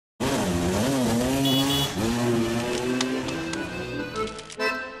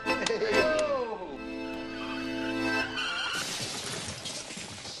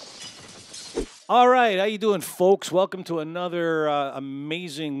All right, how you doing, folks? Welcome to another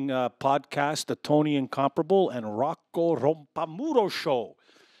amazing podcast, the Tony Incomparable and Rocco Rompamuro Show.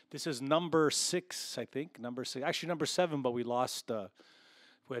 This is number 6, I think. Number 6. Actually, number 7, but we lost.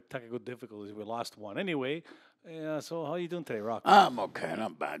 We had technical difficulties. We lost one. Anyway, so how you doing today, Rocco? I'm okay,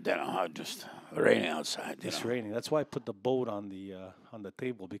 not bad. Just raining outside. It's raining. That's why I put the boat on the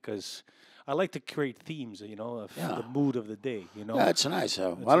table, because I like to create themes, of the mood of the day, Yeah, it's nice.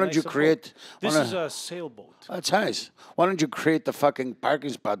 Why don't you create... This is a sailboat. That's nice. Why don't you create the fucking parking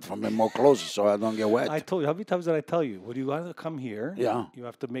spot for me more closer so I don't get wet? I told you. How many times did I tell you? When you want to come here, you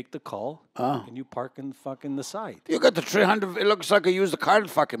have to make the call, and you park in the side. You got the 300... It looks like I used the car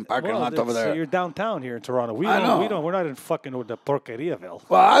fucking parking lot over there. You're downtown here in Toronto. We're not in fucking the Porcheriaville.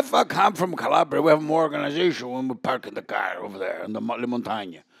 Well, I'm from Calabria. We have more organization when we park in the car over there in the Le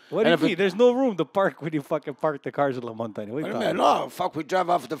Montagne. What do you mean? There's no room to park when you fucking park the cars in La Montagne. What do you mean? No, fuck, we drive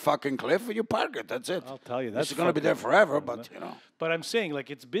off the fucking cliff and you park it. That's it. I'll tell you. That's going to be there forever, but, But I'm saying,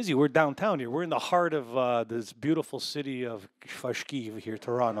 it's busy. We're downtown here. We're in the heart of this beautiful city of Fashki here,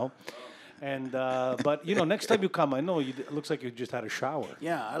 Toronto. And, but, next time you come, I know it looks like you just had a shower.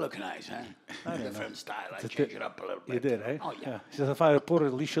 Yeah, I look nice, huh? Different style. I change it up a little bit. You did, eh? Oh, yeah. She says, if I put a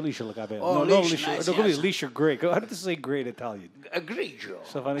liscia, look at it. Oh, no, liscia, nice, no, yes. liscia grey. How does it say grey in Italian? Grigio.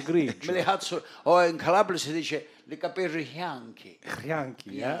 Stefano grigio. In Calabria si dice le capelli bianchi.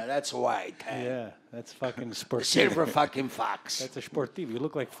 Bianchi, yeah? That's white. Yeah, that's fucking sportive. Silver fucking fox. That's a sportive. You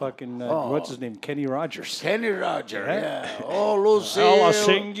look like fucking, what's his name? Kenny Rogers. Kenny Rogers, yeah. Oh, Lucy. Oh, I'll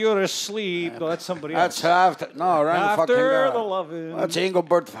sing you to sleep. No, that's somebody else. That's after the loving. That's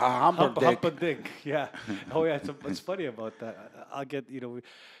Engelbert Humperdinck. Yeah. Oh, yeah, it's funny about that. I'll get,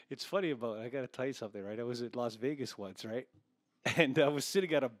 it's funny about, I got to tell you something, right? I was at Las Vegas once, right? And I was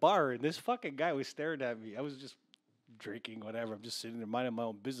sitting at a bar, and this fucking guy was staring at me. I was just drinking, whatever. I'm just sitting there minding my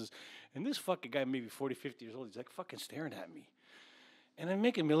own business. And this fucking guy, maybe 40, 50 years old, he's like fucking staring at me. And it's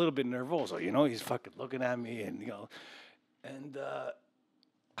making me a little bit nervous. He's fucking looking at me, and, and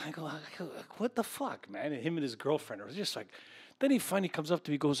I go, what the fuck, man? And him and his girlfriend was just like, then he finally comes up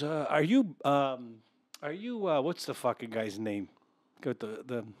to me, goes, are you, what's the fucking guy's name? Go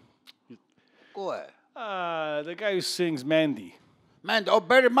What? The guy who sings Mandy. Barry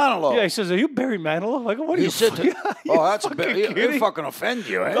Manilow. Yeah, he says, are you Barry Manilow? I go, what are you fucking... that's kidding? He fucking offend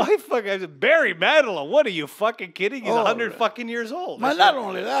you, eh? I said, Barry Manilow, what are you fucking kidding? He's 100 fucking years old. Man, not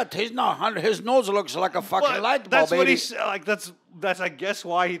only that, he's not 100. His nose looks like a fucking light bulb, That's baby. what he said. That's I guess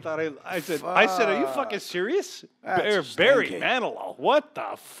why he thought I said, are you fucking serious? Barry Manilow. What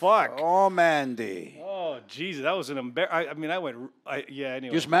the fuck? Oh, Mandy. Oh, Jesus, that was an embarrassment.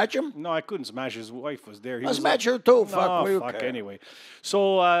 Anyway. You smash him? No, I couldn't smash. His wife was there. I smash her too. Fuck, anyway.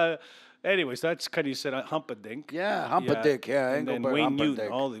 So, anyways, that's kind of, you said Humperdinck. Yeah, Humperdinck, yeah. And then Wayne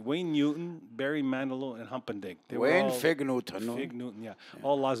Newton. Wayne Newton, Barry Manilow, and Humperdinck. Fig Newton. Fig Newton, yeah.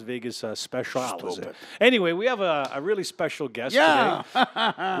 All Las Vegas specials. Anyway, we have a really special guest today.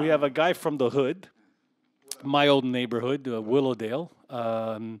 We have a guy from the hood, my old neighborhood, Willowdale,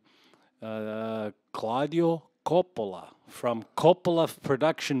 Claudio Coppola from Coppola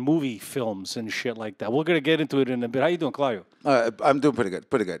production movie films and shit like that. We're going to get into it in a bit. How you doing, Claudio? I'm doing pretty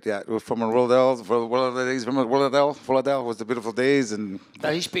good. Yeah, we're from Willowdale was the beautiful days. And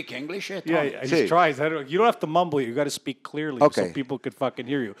does he speak English yet? Yeah, he tries. You don't have to mumble. You got to speak clearly so people could fucking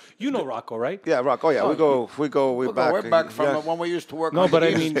hear you. You know Rocco, right? Yeah, Rocco. Yeah, we're back. We're back from when we used to work. No, but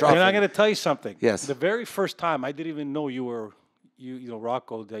I mean, and I'm going to tell you something. Yes. The very first time, I didn't even know you were.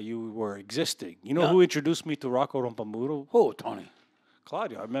 Rocco, that you were existing. You know who introduced me to Rocco Rompamuro? Who, Tony?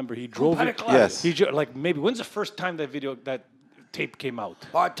 Claudio. I remember he drove it. Yes. Maybe, when's the first time that tape came out?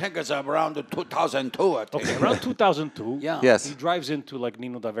 Oh, I think it's around 2002, I think. Okay, around 2002. Yeah. Yes. He drives into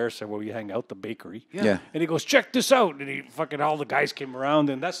Nino da Versa where we hang out, the bakery. Yeah. And he goes, check this out. And all the guys came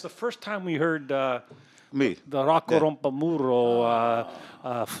around. And that's the first time we heard me. The Rocco Rompamuro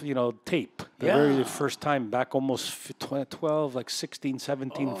tape. The very first time back almost 16,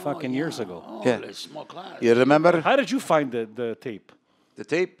 17 fucking years ago. Oh, yeah. You remember? How did you find the tape? The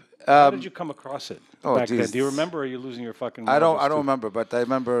tape? How did you come across it back geez. then? Do you remember, or are you losing your fucking I don't remember, but I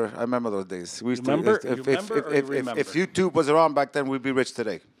remember those days. We remember? If YouTube was around back then, we'd be rich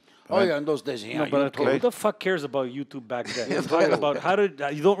today. Oh, yeah, in those days, yeah. No, but okay, who the fuck cares about YouTube back then? I'm talking about how did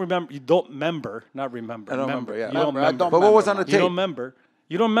you don't remember, not remember. I don't remember, yeah. You don't remember. But what was on the tape? You don't remember.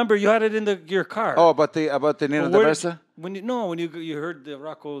 You don't remember? You had it in your car. Oh, about the Nino da Versa? When you heard the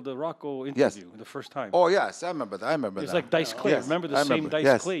Rocco interview the first time. Oh yes, I remember that. It's like Dice Clay. Yes, remember the same Dice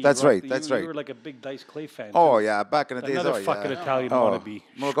yes, Clay? That's right. That's right. You were like a big Dice Clay fan. Oh too. yeah, back in the days. Another fucking Italian wannabe.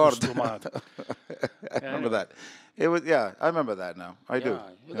 I remember that. It was I remember that now. I do.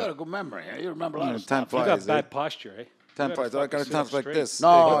 You got a good memory. You remember a lot of Time stuff. You flies. got bad posture, eh? Time flies. I got to talk like this.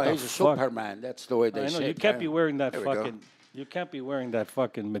 No, the he's a fuck? Superman. That's the way they I know say you it. can't be wearing that There we go. fucking. You can't be wearing that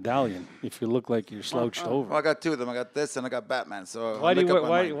fucking medallion if you look like you're slouched over. Well, I got two of them. I got this and I got Batman. So Why I'll do you make up my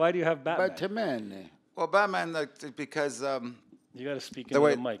why mind. why do you have Batman? Batman. Well, Batman because You got to speak the into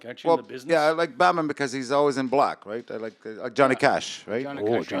way. the mic. Aren't you Well, in the business? yeah, I like Batman because he's always in black, right? I like Johnny Cash, right?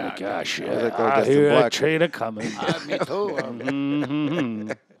 Johnny Cash, yeah. I like all I dressed in hear a black. trainer coming. Me too.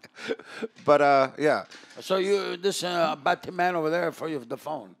 But yeah, So you, this Batman over there for you, the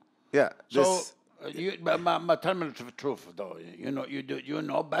phone. yeah. So This, tell me the truth, though. You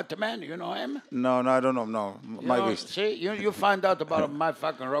know Batman? You know him? no, I don't know. No, You my know, beast. see, you find out about my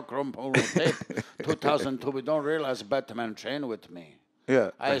fucking rock room tape, 2002. We don't realize Batman trained with me.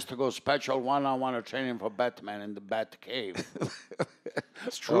 Yeah. I used to go special one-on-one training for Batman in the Bat Cave.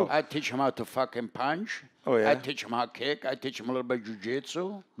 It's true. I teach him how to fucking punch. Oh, yeah? I teach him how to kick. I teach him a little bit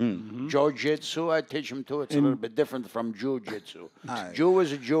jiu-jitsu. Jiu-jitsu, I teach him too. It's a little bit different from jiu-jitsu. Aye. Jew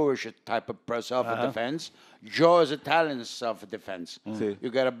is a Jewish type of self-defense. Joe is Italian self-defense. Sì. You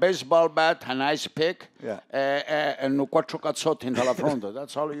get a baseball bat, a nice pick, Yeah. and quattro cazzotti in la fronte.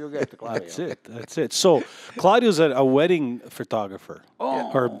 That's all you get, Claudio. That's it. That's it. So Claudio's a wedding photographer.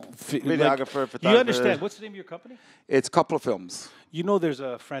 Or Videographer, You photographer. understand? What's the name of your company? It's Coppola Films. You know there's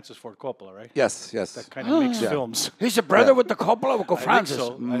a Francis Ford Coppola, right? Yes. That kind of makes Yeah. films. He's a brother with the Coppola, with I think Francis.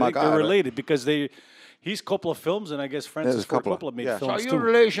 so. My I think they're God. related because he's Coppola Films, and I guess Francis it's Ford Coppola. Coppola made Yeah. So films are you too. in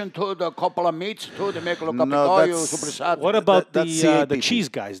relation to the Coppola meats too? They make lo No, Capitoio, that's- Supersato. What about that's the CAPP. cheese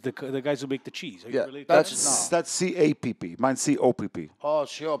guys, the guys who make the cheese? Are you Yeah, related to them? that's CAPP. Mine's COPP. Oh,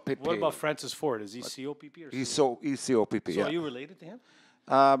 COPP. What about Francis Ford? Is he COPP or He's So COPP. Yeah. are you related to him?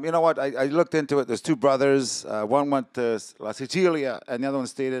 You know what? I looked into it. There's two brothers. One went to La Sicilia, and the other one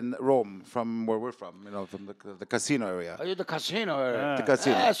stayed in Rome, from where we're from. You know, from the casino area. Are you the casino area? The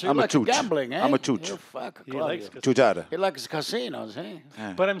casino. Ah, so you I'm a like chooch. gambling, eh? I'm a chooch. You fuck, He likes Claudio. Chujada. He likes casinos, eh?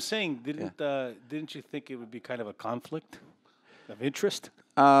 But I'm saying, didn't you think it would be kind of a conflict of interest?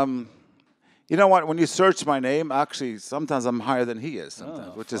 You know what? When you search my name, actually, sometimes I'm higher than he is.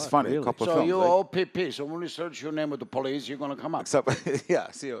 Sometimes, which is fuck, funny. really? A couple of So films. you right? OPP. So when you search your name with the police, you're gonna come up. Except, yeah,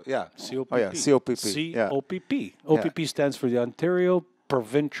 yeah. COPP. Oh yeah, COPP. Yeah. COPP. OPP stands for the Ontario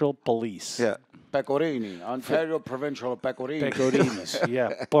Provincial Police. Yeah. Pecorini, Ontario Provincial Pecorini. Pecorinis,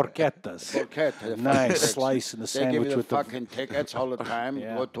 yeah. Porchettas. Porchetta, Nice tickets. slice in the They give sandwich you the with the... fucking tickets all the time.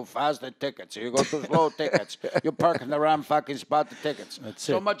 Yeah. You go too fast, the tickets. You go too slow, tickets. You park in the wrong fucking spot, the tickets. That's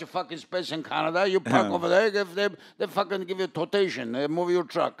so it. much fucking space in Canada. You park over there, they fucking give you totation. They move your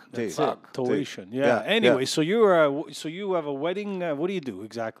truck. That's Fuck. it. Tuition. Yeah. Yeah, Anyway, yeah. so you have a wedding. What do you do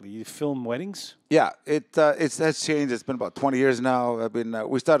exactly? You film weddings? Yeah, it has changed. It's been about 20 years now. I've been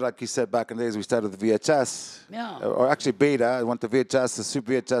we started, like you said, back in the days. We started with VHS, Yeah. or actually beta. I went to VHS, the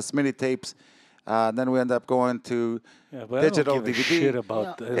Super VHS mini tapes. Then we ended up going to Yeah, but digital I don't give a DVD. shit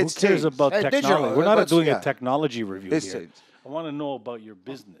about. Yeah. Who It's cares changed. about Digital, technology? We're not but- doing yeah. a technology review It's here. changed. I want to know about your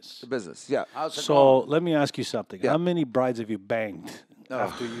business. The business. Yeah. How's it So going? let me ask you something. Yeah. How many brides have you banged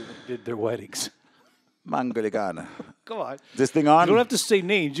after you did their weddings? Mangaligana. Come on. This thing on? You don't have to say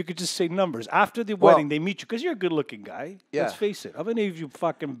names. You could just say numbers. After the wedding, they meet you because you're a good-looking guy. Yeah. Let's face it. How many of you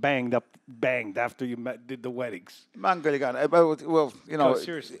fucking banged after you did the weddings? Mangaligana. Well, you know, No,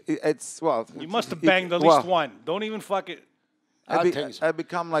 seriously. it's well. You must have banged at least one. Don't even fuck it. I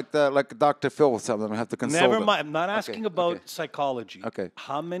become like Dr. Phil with something. I have to console Never them. mind. I'm not asking about okay. psychology. Okay.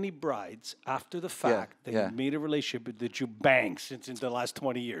 How many brides after the fact that yeah. you made a relationship that you banged since in the last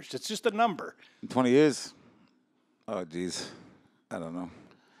 20 years? It's just a number. In 20 years? Oh, jeez. I don't know.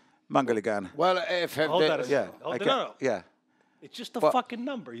 Mangaligana. Well, if Hold that a Yeah. second. Hold I it. can't- No. Yeah. It's just a Well, fucking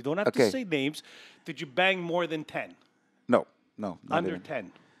number. You don't have okay. to say names. Did you bang more than 10? No. Not Under even.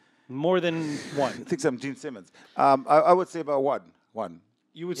 10? More than one? I think I'm Gene Simmons. I would say about one.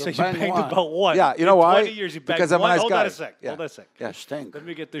 You would say you banged banged one. about one. Yeah, you In know why? 20 years, you banged Because I'm a one. nice Hold guy. on a sec. Yeah. Hold on a sec. Yeah. stink. Let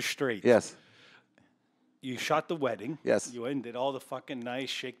me get this straight. Yes. You shot the wedding. Yes. You ended all the fucking nice,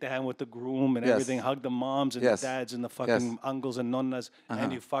 shake the hand with the groom and Yes. everything, hug the moms and Yes. the dads and the fucking Yes. uncles and nonnas,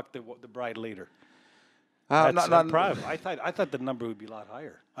 and you fucked the bride later. Not- That's not- proud. I thought the number would be a lot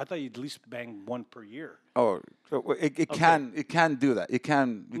higher. I thought you'd at least bang one per year. Oh, it can do that. It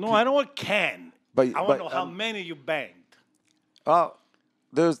can. No, I don't want can. But- I want but, to know how many you banged. Oh,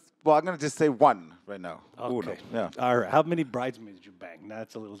 I'm gonna just say one right now. Okay. Uno. Yeah. All right. How many bridesmaids did you bang?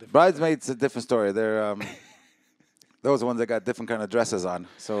 That's a little different. Bridesmaids a different story. They're those are the ones that got different kind of dresses on.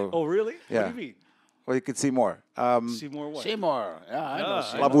 So Oh, really? Yeah. What do you mean? Well, you could see more. Seymour what? Seymour. Yeah, I know Ah,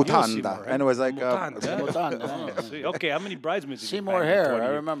 Seymour. La I know Butanda. Seymour, right? And it was like Mutanda. Mutanda. See, okay, how many bridesmaids? have you Seymour banged in Hare, 20 I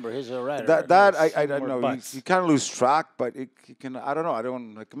years? remember. He's a writer. that I Seymour don't know. You, Butts. you kind of lose track, but you can. I don't know. I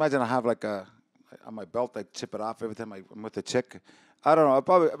don't like. Imagine I have like a on my belt. I chip it off every time I'm with a chick. I don't know.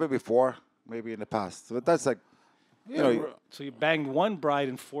 Probably maybe 4, maybe in the past. But that's like, you know, So you banged 1 bride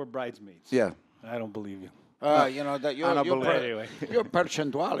and 4 bridesmaids. yeah. I don't believe you. You know that Anyway. your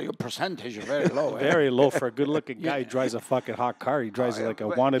percentual, your percentage is very low. Very low for a good-looking guy. He drives a fucking hot car. He drives like a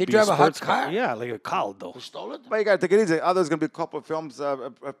wannabe He drive a hot sports car? Yeah, like a Caldo. Stole it? But you got to take it easy. There's going to be a couple of films,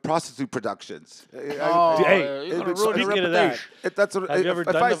 prostitute productions. Oh, Hey, you're gonna it's- ruin your speaking of that, reputation. That's what. Have you ever if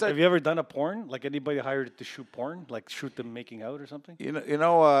I done? said- Have you ever done a porn? Like anybody hired to shoot porn? Like shoot them making out or something?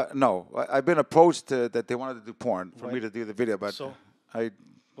 No. I've been approached that they wanted to do porn for me to do the video, but So? I.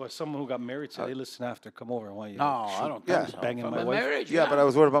 Well, someone who got married said, "Hey, listen, after, come over. I want you." No, to shoot I don't Yeah. think so. banging From my a wife? marriage, Yeah, but I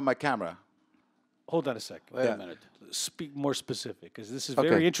was worried about my camera. Hold on a second. Wait a minute. Speak more specific, because this is Okay.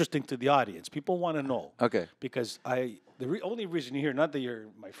 very interesting to the audience. People want to know. Okay. Because only reason you're here, not that you're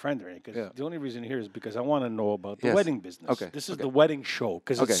my friend or anything, 'cause Yeah. the only reason you're here is because I want to know about the Yes. wedding business. Okay, This is okay. the wedding show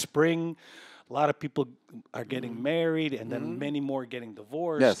because Okay. it's spring. A lot of people are getting married, and then many more getting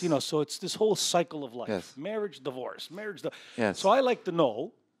divorced. Yes. You know, so it's this whole cycle of life: Yes. marriage, divorce, marriage. Yes. So I like to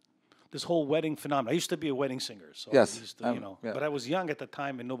know this whole wedding phenomenon. I used to be a wedding singer, so Yes. I used to, Yeah. but I was young at the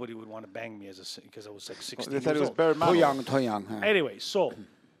time, and nobody would want to bang me because I was like 16 They thought years it was old. bare Too metal. young. Huh? Anyway, so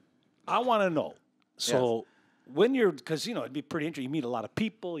I want to know. So when you're, because it'd be pretty interesting. You meet a lot of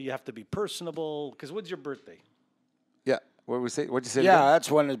people. You have to be personable. Because when's your birthday? Yeah. What we say? What'd you say? Yeah, again?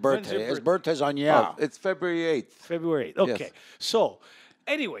 that's when his birthday. your His birthday? birthday's on yeah. It's February 8th. February 8th. Okay. Yes. So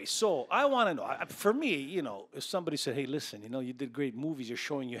anyway, so I want to know. For me, if somebody said, "Hey, listen, you did great movies. You're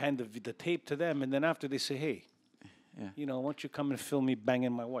showing. You hand the tape to them, and then after they say, "Hey, why don't you come and film me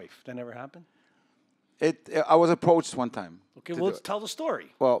banging my wife?" That never happened. I was approached one time. Okay. to Well, do let's it. tell the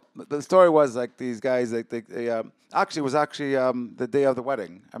story. Well, the story was like these guys. Actually, it was the day of the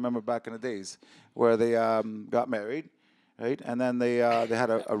wedding. I remember back in the days where they got married, right? And then they had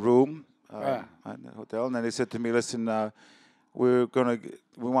a room at the hotel, and then they said to me, "Listen, we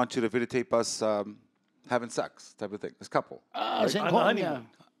want you to videotape us having sex, type of thing. This couple." Ah, St. On the Paul, honeymoon.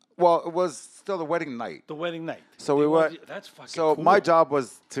 Well, it was still the wedding night. The wedding night. So They we want went. you- That's fucking So cool. my job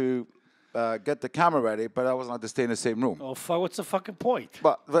was to get the camera ready, but I was not to stay in the same room. Oh, what's the fucking point?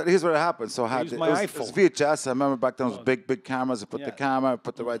 But here's what happened. So I had Use to, my it was iPhone. VHS. I remember back then it was big cameras. I put the Yeah. camera,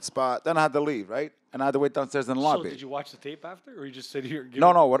 put the right spot. Then I had to leave, right? And I had to wait downstairs in the So lobby. did you watch the tape after, or you just sit here?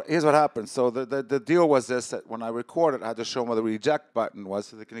 No. Here's what happened. So the deal was this: that when I recorded, I had to show them what the reject button was,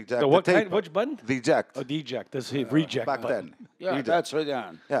 so they can eject The what tape. kind? Which button? The eject. Oh, the eject. That's the reject back button. then. Yeah, Reject. that's right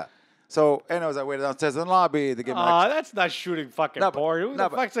on. Yeah. So, anyways, I waited downstairs in the lobby to get my. Ah, that's not shooting fucking No, but- porn. Who no, the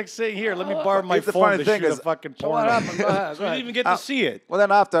but- fuck's like saying, "Here, let me borrow my the phone funny to thing shoot a is- fucking So porn"? what happened? Go ahead. So you didn't even get to see it. Well,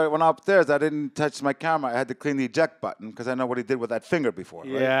 then after I went upstairs, I didn't touch my camera. I had to clean the eject button because I know what he did with that finger before.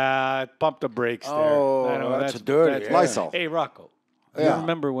 Right? Yeah, pump the brakes there. Oh, I know, that's dirty, that's- yeah. Lysol. Hey, Rocco. You Yeah.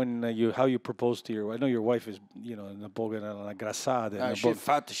 remember when how you proposed to your? I know your wife is, in the Boga na Grasada. She's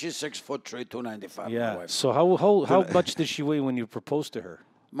fat. She's 6'3", 295. My Yeah. wife. So how much did she weigh when you proposed to her?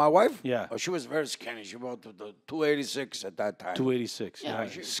 My wife? Yeah. Oh, she was very skinny. She was the 286 at that time. 286. Yeah, Yeah,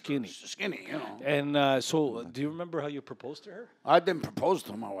 she- skinny. Skinny, And so, do you remember how you proposed to her? I didn't propose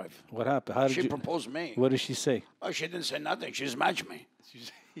to my wife. What happened? How did She you? proposed me. What did she say? Oh, she didn't say nothing. She smashed me.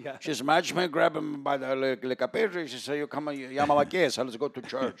 Yeah. She smashed me, grabbed me by the le capelli. She said, "You come, llama la chiesa. Let's go to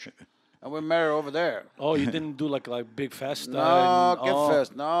church." And we married over there. Oh, you didn't do like big festa? No, and, get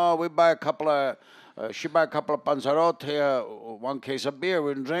fast. No, we buy a couple of. She buy a couple of panzerotti, 1 case of beer,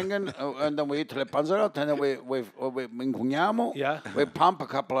 we're drinking, and then we eat the panzerotti, and then we incugniamo. Yeah. We pump a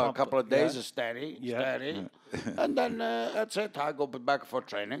couple of days, yeah. steady, Yeah. steady, and then that's it. I go back for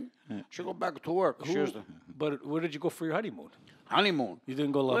training. She go back to work. She's the But where did you go for your honeymoon? honeymoon. You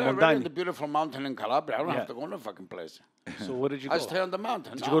didn't go La We're right in the Montagna. beautiful mountain in Calabria. I don't Yeah. have to go to the fucking place. So where did you go? I stay on the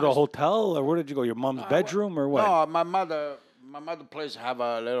mountain. Did you go to a hotel or where did you go? Your mom's bedroom or what? No, my mother place have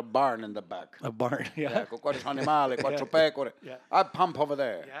a little barn in the back. A barn. Yeah, Yeah. con 4 animali, 4 pecore. Yeah. I pump over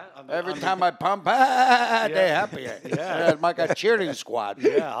there. Yeah, on Every the- time I pump, they're happy. Yeah. Like a cheering squad.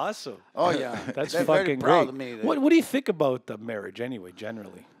 Yeah, awesome. Oh, yeah. That's They're very fucking proud great. of me. What do you think about the marriage anyway,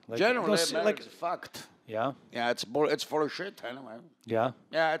 generally? Like, Generally, no, marriage is fucked. yeah, Yeah, it's full of shit anyway. yeah.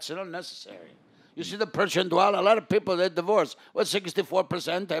 Yeah, it's unnecessary. You see the percentual, a lot of people, they divorce. Well,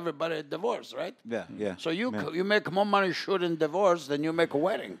 64% everybody divorce, right? Yeah. So you make more money shooting divorce than you make a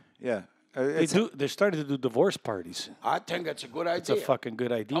wedding. Yeah. They're starting to do divorce parties. I think it's a good idea. It's a fucking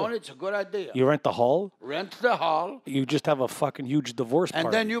good idea. Oh, it's a good idea. You rent the hall. Rent the hall, You just have a fucking huge divorce party.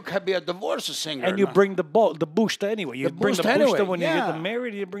 and then you can be a divorce singer. And you bring the bushta anyway. You bring the bushta bushta anyway, when you yeah. get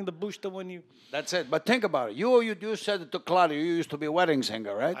married. You bring the bushta when you. That's it. But think about it. You said it to Claudio. You used to be a wedding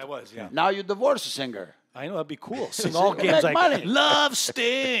singer, right? I was, yeah. Now you're divorce singer. I know that'd be cool. Sing all you games make like money. love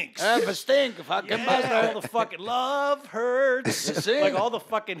stinks. But stink, fucking Yeah, bastard. all the fucking love hurts. See? Like all the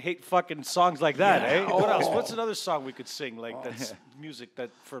fucking hate fucking songs like that, eh? What else? Oh. What's another song we could sing like that's music that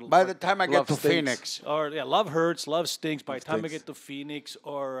for By the time I get Love to stinks. Phoenix, or yeah, love hurts, love stinks. By the time I Stinks. get to Phoenix,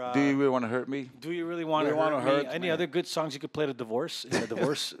 or Do you really want to hurt me? do you really want Do to you wanna hurt me? hurt Any me? other good songs you could play at a divorce? In a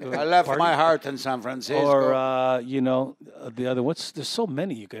divorce. I left party? my heart in San Francisco. Or the other. There's so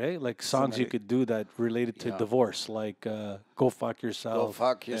many you could like songs you could do that related to divorce, like "Go Fuck Yourself." Go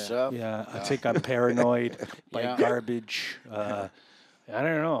fuck yourself. Yeah, I think I'm paranoid by Yeah. Garbage. I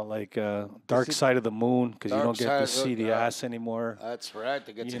don't know, like Dark Side of the Moon, because you Dark don't get to Side of see the- the ass anymore. That's right.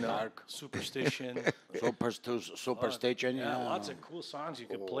 It gets You know, dark. Superstition. Superstition. Yeah, Yeah. lots of cool songs you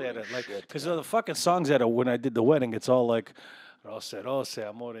could play at Holy it. Like, shit, because the fucking songs when I did the wedding, it's all like, Rose, Rose,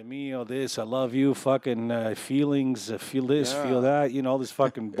 amore mio, this, I love you, fucking feelings, feel this, feel that, all this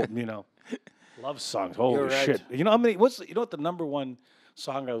fucking, love songs. Holy You're right. shit. You know how many, what the number one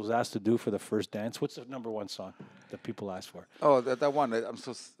song I was asked to do for the first dance? What's the number one song that people ask for? Oh, that one. I'm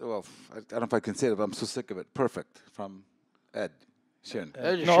so well. I don't know if I can say it, but I'm so sick of it. Perfect from Ed Sheeran.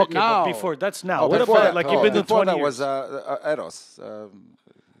 No, okay, but before, that's now. What before about, that, like, you've been to before 20 that years. was Eros.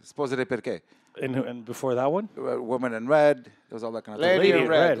 Sposare perché? And before that one? Woman in Red. There was all that kind of Lady stuff. Lady in in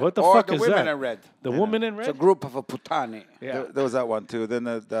Red. Red. What the Or fuck the is Women that? in Red. The Woman in It's a Red? group of a putani. Yeah. There was that one too. Then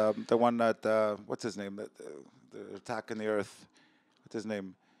the one that what's his name? The Attack in the Earth. What's his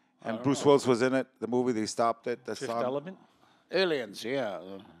name? And Bruce Willis was in it. The movie they stopped it. The Fifth song. Element? Aliens, yeah.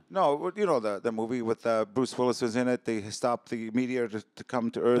 No, you know the movie with Bruce Willis was in it. They stopped the meteor to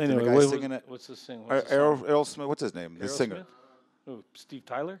come to Earth, Anyway, and the guy singing it. what's the sing? What's the song? Aerosmith. What's his name? The singer. Aerosmith? Oh, Steve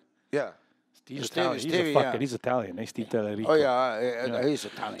Tyler? Yeah. He's Stevie- Italian. Stevie, yeah. He's Italian. He's Steve Tallarico. Oh, yeah. He's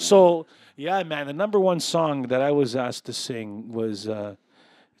Italian. So, yeah, man, the number one song that I was asked to sing was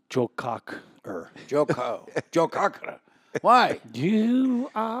Joe Cocker. Joe Cocker. Why? You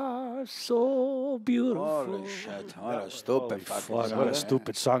are so beautiful. Holy shit. What a stupid Fuck, fucking what song. a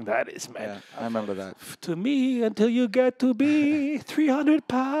stupid song that is, man. I remember that. To me, until you get to be 300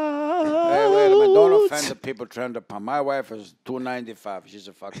 pounds. Hey, wait a minute. Don't offend the people trying to pound. My wife is 295. She's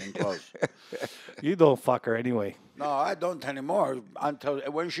a fucking close. You don't fuck her anyway. No, I don't anymore. Until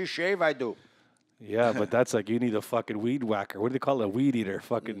when she shave, I do. Yeah, but that's like you need a fucking weed whacker. What do they call it? A weed eater,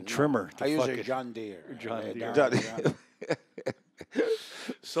 fucking trimmer. to I use a fucking- John Deere. John Deere. John.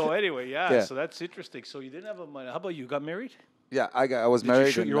 So anyway, yeah, Yeah. so that's interesting. So you didn't have a money. How about you? Got married? Yeah, I was Did married.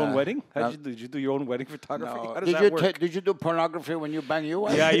 you shoot your own and, wedding? no, Did you do your own wedding photography? No. How does Did that you work? did you do pornography when you bang your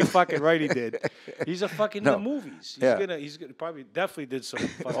wife? Yeah, you fucking right. He did. He's a fucking No. in the movies. He's gonna probably definitely did some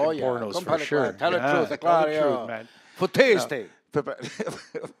fucking Oh yeah. pornos Come for tell the sure. truth. Tell the Yeah, truth, tell the Claudio. truth, man. For tasty.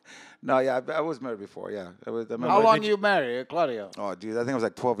 no, yeah, I was married before. Yeah, I remember. How long you married, Claudio? Oh, geez, I think it was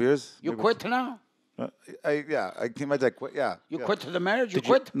like 12 years. You maybe. quit now? I can imagine. I quit. Yeah. You yeah. quit to the marriage? You Did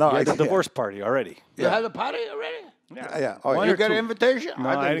you- quit? No, You I had the yeah. divorce party already. You had a party already? Yeah. Oh, One yeah. You or get two. an invitation? No,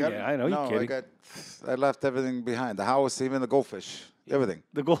 I didn't get it. I know, No, you're kidding. I left everything behind. The house, even the goldfish, everything.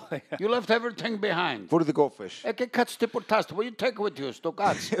 The goal. You left everything behind. Put the goldfish. E che cazzo ti portaste? What you take with you, sto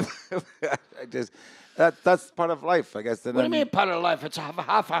cazzo? I just that's part of life, I guess. What do you mean part of life? It's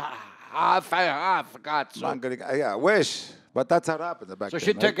half, cazzo. I'm gonna, yeah, I wish, but that's how it happens back So then,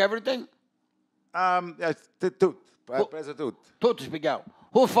 she right? take everything? Yeah, tutto. Preso tutto. Tutto spieghiamo.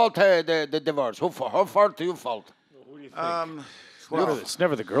 Who fault the divorce? Who fault you fault? It's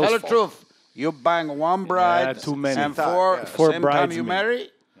never the girl's Tell the fault. truth. You bang one bride too many. and Yeah. Four same time you bridesmaids.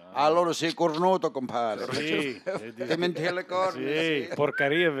 marry, allora sei cornuto, compadre. Sì, Ti menti le corna? sì,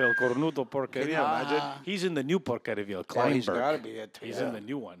 Porcariaville, Cornuto Porcaria. Ah. Imagine. He's in the new Porcariaville, Yeah, he's Kleinberg. gotta be it. He's yeah. in the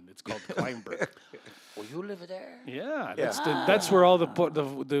new one. It's called Kleinberg. Oh, you live there? Yeah, that's where all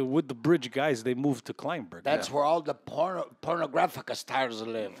the with the bridge guys they moved to Kleinberg. That's where all the pornographic stars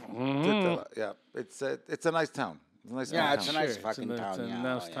live. Tutto, yeah, it's a nice town. It's a nice Yeah, town. it's a nice It's fucking in town. It's a yeah,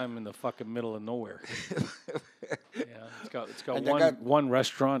 nice yeah. time in the fucking middle of nowhere. Yeah, it's got And they one got- one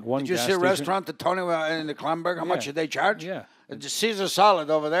restaurant, one Did you gas see a station. restaurant, the Tony in the Kleinberg? How much Yeah. did they charge? Yeah. The Caesar salad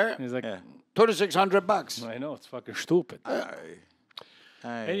over there, He's like, $2,600. I know it's fucking stupid. Aye.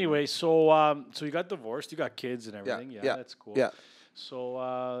 Anyway, so so you got divorced, you got kids and everything. Yeah, that's cool. Yeah.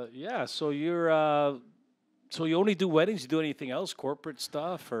 So so you're so you only do weddings? You do anything else, corporate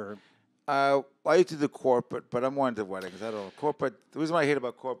stuff or? I used to do corporate, but I'm more into weddings. I don't know. Corporate, the reason why I hate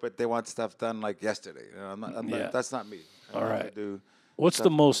about corporate, they want stuff done like yesterday. You know, Yeah. that's not me. I All like to right. do What's stuff. the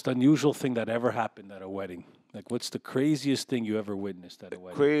most unusual thing that ever happened at a wedding? Like, what's the craziest thing you ever witnessed at a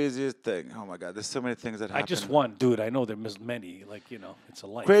wedding? Craziest thing. Oh my God, there's so many things that happen. I just one, dude. I know there's many. Like, you know, it's a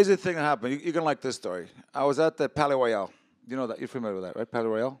life. Craziest thing that happened. You're going to like this story. I was at the Palais Royale. You know that. You're familiar with that, right? Palais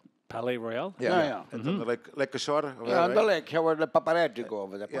Royale? Palais Royale? Yeah. It's on the Lake Ashore. over there, Yeah, on the right? lake here where the paparazzi go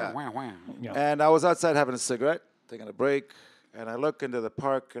over there. Yeah. Wah, wah. Yeah. And I was outside having a cigarette, taking a break, and I look into the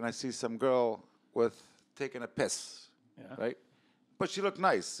park and I see some girl taking a piss, Yeah. right? But she looked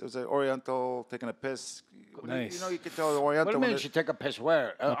nice. It was an Oriental taking a piss. Nice. You know, you could tell the What Oriental. do you when mean it- she take a piss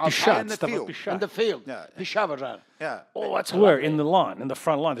where? Pishat, in the stuff like field. pishat. In the field. Yeah. Pishavara. Yeah. Oh, that's Where? lovely. In the lawn, in the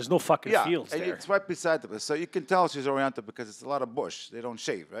front lawn. There's no fucking Yeah, fields and there. it's right beside the piss. So you can tell she's Oriental because it's a lot of bush. They don't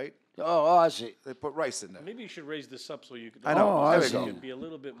shave, right? Oh, I see. They put rice in there. Maybe you should raise this up so you can. I know. Oh, there I we see. go. You can be a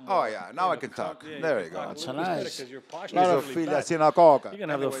little bit more. Oh, yeah. Now I can talk. There you go. That's nice. Because your posture Lot is of really Filha bad. sinagoga. You're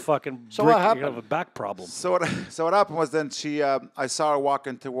gonna have a Anyway, fucking. So brick, what You're gonna happened? have a back problem. So what happened was then I saw her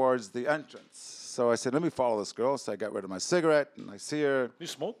walking towards the entrance. So I said, let me follow this girl. So I got rid of my cigarette and I see her. You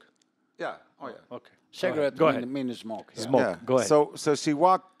smoke? Yeah. Oh yeah. Okay. Cigarette Go ahead. mean smoke. Yeah. Smoke. Yeah. Go ahead. So she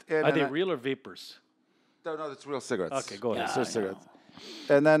walked in. Are and they I- real or vapors? No, it's real cigarettes. Okay, go ahead. It's Yeah, just I know. cigarettes.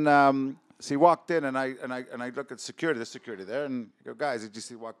 And then she walked in, and I look at security. There's security there, and I go, guys, did you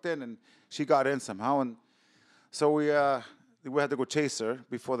see? Walked in, and she got in somehow, and so we had to go chase her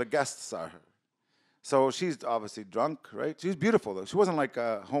before the guests saw her. So she's obviously drunk, right? She's beautiful though. She wasn't like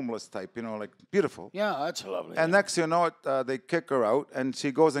a homeless type, you know, like beautiful. Yeah, that's lovely. And next thing you know it, they kick her out, and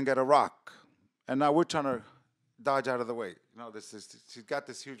she goes and get a rock. And now we're trying to dodge out of the way. You know, she's got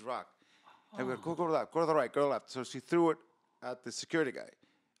this huge rock. And we go to the left, go to the right, go to the left. So she threw it at the security guy.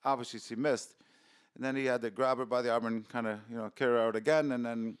 Obviously, she missed. And then he had to grab her by the arm and kind of, carry her out again.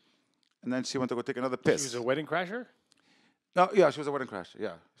 And then she went to go take another piss. She was a wedding crasher? No, yeah, she was a wedding crasher.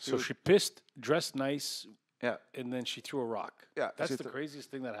 Yeah. So she pissed, dressed nice, Yeah. and then she threw a rock. Yeah, That's she the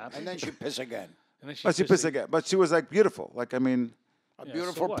craziest thing that happened. and then she piss again. And then But she pissed again. But she was like beautiful. Like, I mean, A Yeah,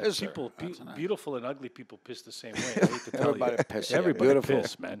 beautiful so what? pisser. People, That's nice. beautiful and ugly people piss the same way. I hate to tell Everybody you. piss, yeah, Everybody beautiful.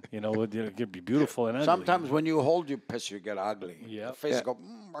 piss, man. You know, it could be beautiful and ugly. Sometimes when you hold your piss, you get ugly. Yeah. The face Yeah. go,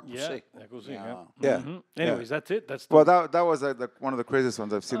 yeah, see. that goes in. Yeah. Yeah. yeah. Anyways, that's it. That's the Well, that was one of the craziest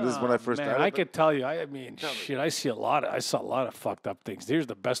ones I've seen. This is when I first man, started. I but- could tell you. I mean, shit. I saw a lot of fucked up things. Here's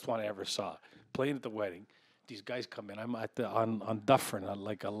the best one I ever saw. Playing at the wedding. These guys come in. I'm at on Dufferin,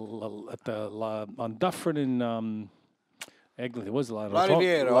 on Dufferin in Eglinton. What's the La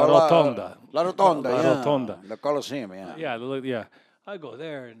Riviera, La Rotonda. La Rotonda, La yeah. Rotonda. The Coliseum, yeah. Yeah. I go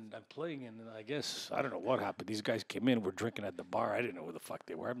there and I'm playing, and I guess I don't know what happened. These guys came in. We're drinking at the bar. I didn't know who the fuck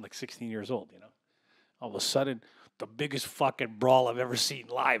they were. I'm like 16 years old, you know. All of a sudden, the biggest fucking brawl I've ever seen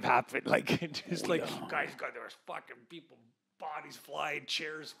live happened. Like, just like guys got there was fucking people, bodies flying,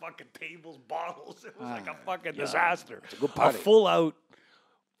 chairs, fucking tables, bottles. It was like a fucking disaster. a good party. full out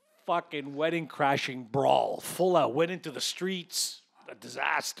fucking wedding crashing brawl. Full out. Went into the streets. A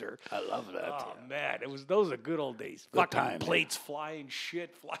disaster. I love that. Oh man, those are good old days. Fucking time, plates flying,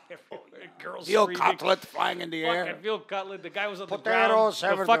 shit flying everywhere. Girls Veal screaming. cutlet flying in the air. Fucking veal cutlet. The guy was on Potatoes, the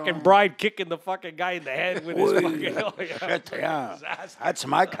ground. The everything. fucking bride kicking the fucking guy in the head with his Oi, fucking. Oh, yeah. Shit, yeah. Disaster. That's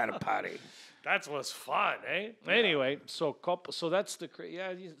my kind of party. That was fun, eh? Anyway, so that's the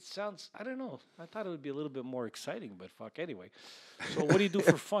it sounds. I don't know. I thought it would be a little bit more exciting, but fuck. Anyway, so what do you do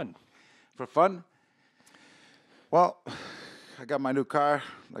for fun? For fun? Well, I got my new car.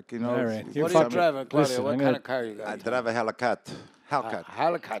 Like, All right. You're What are you fucking- driving, Claudio? listen, What I'm kind gonna- of car you I got? drive a Hellcat. Hellcat.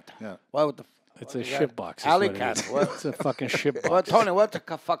 Halicat. Yeah. Why would the It's a what is that? ship box. Alley What it cat. is. What? It's a fucking ship box. Well, Tony, what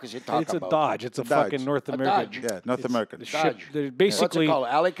the fuck is he talking It's a about? Dodge. It's a Dodge. fucking North A American. Dodge. Yeah, North American. The Dodge. ship. They're basically, called,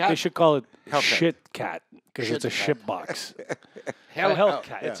 Alley cat? They should call it Hellcat. shit cat because it's a Shit ship box. Hell, a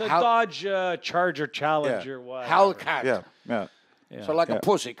Hellcat. yeah. It's a Hell- Dodge Charger Challenger. Whatever. Hellcat. Yeah, yeah, Yeah. So like Yeah. a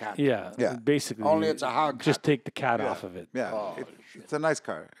pussy cat. Yeah. Yeah. Basically. Only it's a hog Just cat. take the cat off of it. yeah. Oh, It's a nice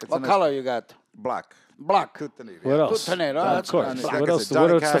car. It's a What nice color you got? Black. Black. Tutanid, What yeah. else? Tutanid, oh, of that's course. nice. Like What I else? said,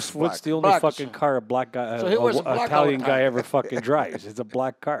 Johnny What's Cash what's the black. only Black. fucking car a black guy, So he wears a black all Italian the guy time. ever fucking drives? It's a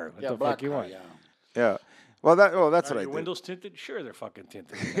black car. What Yeah, the black fuck you car, want? yeah. Yeah. Well, that's Are what I your do. windows tinted? Sure, they're fucking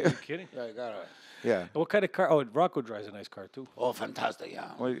tinted. Are you kidding? Yeah, you got it. Yeah. What kind of car? Oh, Rocco drives a nice car too. Oh, fantastic,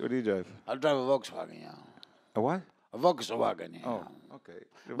 yeah. What do you drive? I'll drive a Volkswagen, yeah. A what? A Volkswagen, yeah. Oh, okay.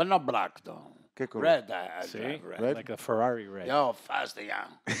 But not black, though. Que cool. Red. I See? drive red. Red? Like a Ferrari red. Yo, fast, yeah.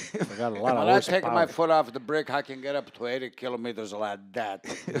 I got a lot of When I take horsepower. my foot off the brake, I can get up to 80 kilometers like that.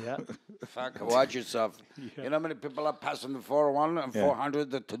 Yeah. Fuck, watch yourself. You know how many people are passing the 401 and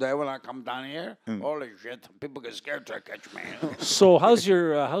 400 today when I come down here? Holy shit, people get scared to catch me. So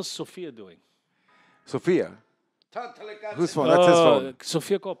how's Sophia doing? Sophia. Totally got Whose it. phone? That's his phone.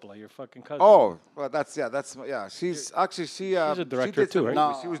 Sophia Coppola, your fucking cousin. Oh, well, yeah. She's actually she. a she director did some too, right?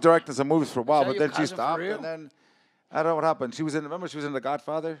 movies. She was directing some movies for a while, that but your then she cousin for stopped, real? and then I don't know what happened. She was in. Remember, she was in The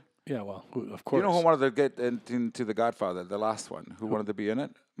Godfather. Yeah, well, of course. You know who wanted to get into The Godfather, the last one? Who wanted to be in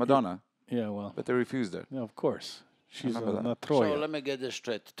it? Madonna, Yeah, well, but they refused her. yeah, of course. She's remember that. not So Troya. let me get this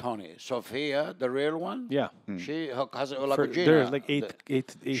straight, Tony. Sophia, the real one? Yeah. She, her cousin, For- like Gina. There's like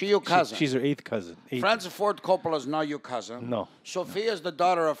eight. She your cousin? She's her eighth cousin. Eighth. Francis Ford Coppola is not your cousin. No. Sophia's the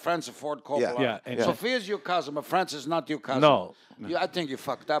daughter of Francis Ford Coppola. Yeah, and Yeah. Sophia's your cousin, but Francis is not your cousin. No. I think you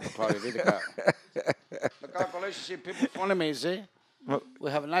fucked up, Claudio. The calculation, see, people phone me, see? We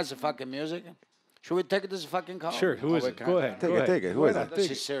have nice fucking music. Should we take this fucking call? Sure. Who is we it? can't. Go ahead. Take go it, ahead. take it. Who is it?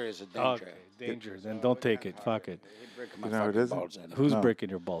 This is serious danger. Okay, danger. Then don't take it. Fuck it. He break my You know who it fucking is? balls in. Who's breaking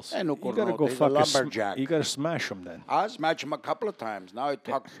your balls? no You gotta corno, go he's a fucking. lumberjack. You gotta smash them then. I smashed him a couple of times. Now he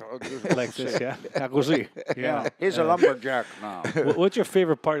talks Like this, yeah. Così. Yeah. He's a lumberjack now. What's your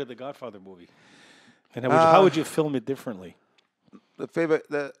favorite part of the Godfather movie? And how would you film it differently? The favorite,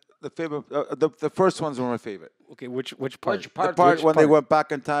 the first ones were my favorite. Okay, which part? Which The part? part which when they part? went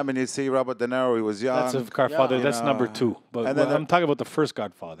back in time and you see Robert De Niro, he was young. That's a Godfather. Yeah. That's number 2. But And then I'm talking about the first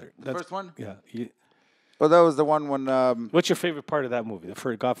Godfather. the first one? Yeah. Well, that was the one when. What's your favorite part of that movie? The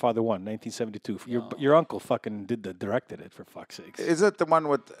first Godfather 1, 1972. Your uncle fucking directed it, for fuck's sakes. Is it the one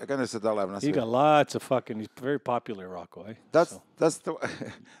with? Again, it's the Eleven. You got lots of fucking. He's very popular, Rocco. Eh? That's So, that's the.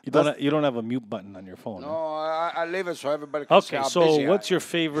 you don't have a mute button on your phone. No, huh? I leave it so everybody can see Okay, how so busy what's I your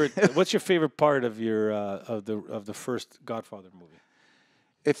favorite? What's your favorite part of your of the first Godfather movie?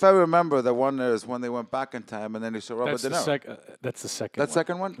 If I remember, the one is when they went back in time and then they saw Robert That's De the Niro. That's the second. That one.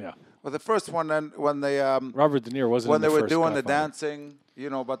 second one? Yeah. Well, the first one, then when they Robert De Niro wasn't when in they the were first doing the Godfather. dancing,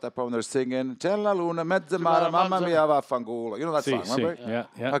 you know about that part when they're singing "C'è la luna mezza mare, mamma mia vaffanculo." You know that song, remember? Yeah,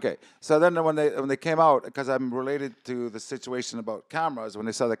 yeah. Okay, so then when they came out, because I'm related to the situation about cameras, when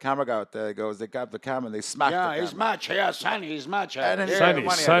they saw the camera guy out there, they grabbed the camera and they smacked Yeah, the he's camera. match. Yeah, Sonny, he's match. And then Sonny,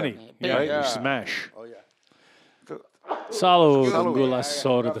 money Sonny. out Yeah, Yeah. you smash. Oh yeah. Salud, Salud. gula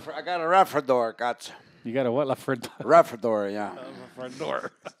soda. I got a Refridor, got You got a what? La front Refridor, yeah. front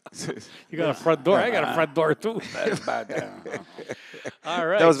door. You got a front door. I got a front door too. That's bad. Yeah. All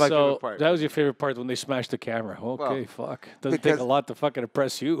right. That was my so favorite part. that was your favorite part when they smashed the camera. Okay, fuck. Doesn't take because- a lot to fucking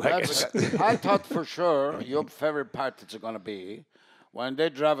impress you, I guess. I thought for sure your favorite part is going to be when they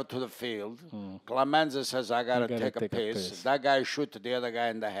drive it to the field. Clemenza says, "I gotta gotta take a take a piss." piss. That guy shoot the other guy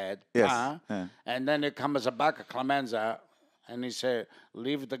in the head. Yes. Uh-huh. And then it comes back of Clemenza, and he said,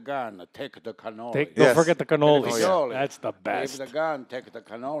 "Leave the gun, take the cannoli." Don't Yes. forget the cannolis. Cannoli. That's the best. Leave the gun, take the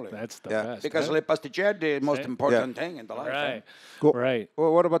cannoli. That's the Yeah. best. Because huh? le pasticcere the most important thing in the life. Right. Cool. Right.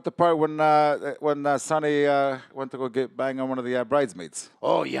 Well, what about the part when Sonny went to go bang on one of the bridesmaids?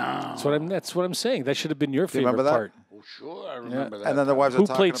 Oh yeah. That's what I'm saying. That should have been your you remember favorite that? part. Oh, sure, I remember that. And then the wives Who are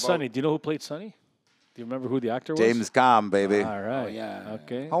talking played about Sonny? Do you know who played Sonny? Do you remember who the actor was? James Caan, baby. All right. yeah.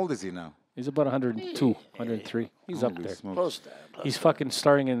 Okay. How old is he now? He's about 102, 103. He's up there. Close to that. He's fucking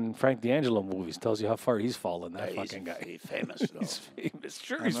starring in Frank D'Angelo movies. Tells you how far he's fallen, that fucking guy. He's famous, though. He's famous.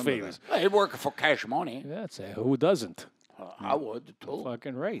 Sure, he's famous. He working for cash money. That's it. Who doesn't? I would, too.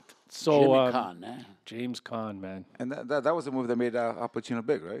 Fucking right. So, Jimmy Caan, eh? James Caan, man. And that was the movie that made Al Pacino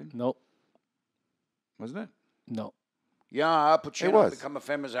big, right? No, Wasn't it? no. Yeah, Al Pacino was. become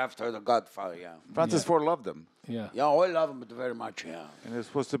famous after The Godfather, yeah. Francis Ford loved him. Yeah. Yeah, I love him very much, yeah. And it was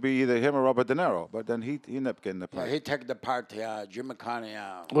supposed to be either him or Robert De Niro, but then he ended up getting the Yeah, part. he take the part, yeah. Jimmy Caan,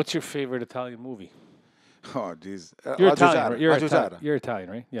 yeah. What's your favorite Italian movie? Oh, jeez. You're Italian. Right? You're Italian,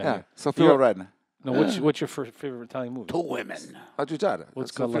 right? Yeah, Sophia You're- Loren. No, what's your favorite Italian movie? Two women. La Giugiara. What's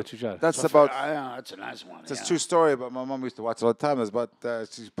That's called La Sophia- Giugiara? That's Sophia- about. yeah, that's a nice one. It's a yeah. true story, but my mom used to watch it all the time. It's about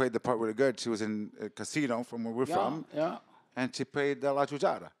she played the part really good. She was in a casino from where we're from, Yeah. and she played La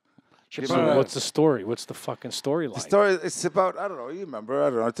Giugiara. She So put- what's the story? What's the fucking storyline? The story it's about I don't know. You remember? I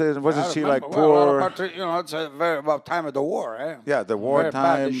don't know. Wasn't I she remember, like well, poor? about, it's a very about time of the war, eh? Yeah, the war Very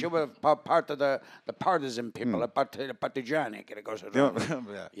bad. time. She was part of the partisan people, the partigiani. It goes around.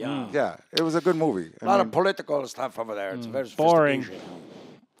 Yeah. Yeah, it was a good movie. A lot of political stuff over there. It's very boring. sophisticated.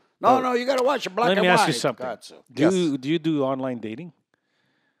 No, you got to watch it black Let and me white. ask you something. Got to. Do you do online dating?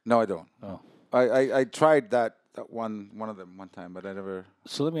 No, I don't. Oh. I tried that one of them one time, but I never.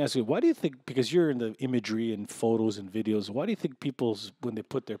 So let me ask you, why do you think, because you're in the imagery and photos and videos, why do you think people's, when they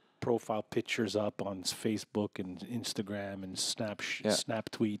put their profile pictures up on Facebook and Instagram and Snap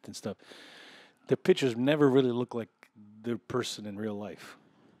tweet and stuff, their pictures never really look like their person in real life?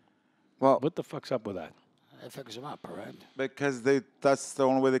 Well, What the fuck's up with that? It fixes them up, right? because that's the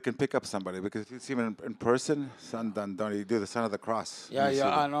only way they can pick up somebody. Because if you see him in person, San D'Antoni, you do the sign of the cross. Yeah, You see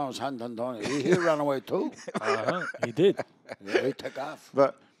I them. know. San Antonio. He ran away too. He did. Yeah, he took off.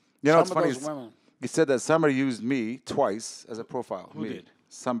 But you know, it's Some of funny. those women. He said that somebody used me twice as a profile. Who me. did?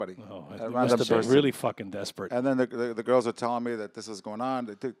 Somebody. Oh, a they random must have been person. really fucking desperate. And then the girls were telling me that this was going on.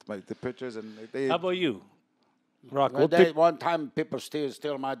 They took the pictures and they How about you, Rock? Well, What pic- one time people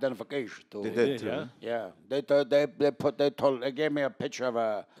steal my identification too. They They did did, too. yeah? Yeah, they gave me a picture of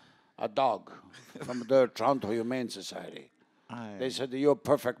a dog from the Toronto Humane Society. They said you're a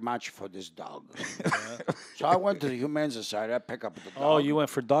perfect match for this dog. So I went to the Humane Society. I picked up the dog. Oh, you went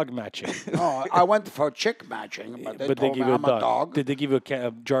for dog matching. No, I went for chick matching, but they told me I'm a dog. Did they give you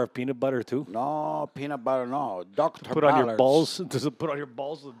a jar of peanut butter too? No, peanut butter, no. Dr. Put on your Ballard's. balls. Does it put on your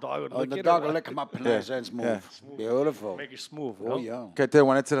balls? The dog would Oh, lick the it. dog or will what? lick him up nice and smooth. Beautiful. Make it smooth. Oh, no? yeah. Can I tell you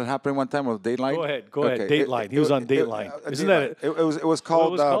one incident happening one time with Dateline? Go ahead. Dateline. He was on Dateline. Isn't that it? It was What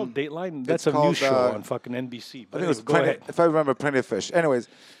called. was it called? Dateline? That's a called, news show on fucking NBC. I But think it was go plenty, ahead. if I remember, Plenty of Fish. Anyways,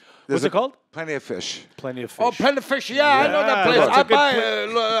 What's it called? Plenty of Fish. Plenty of fish. Oh, Plenty of Fish, yeah, I know that Yeah, place. that's a I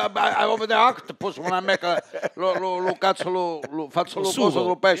good buy over there octopus when I make a faccio lo coso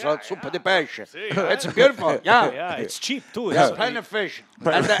lo pesce, la zuppa di pesce. It's beautiful, yeah. Yeah, it's cheap too. There's It's- plenty of fish.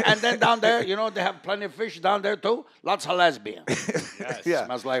 And then down there, you know, they have plenty of fish down there too. Lots of lesbians. Yeah.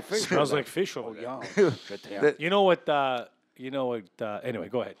 Smells like fish. Smells like fish over there. Yeah. Shit, yeah. You know what? Anyway,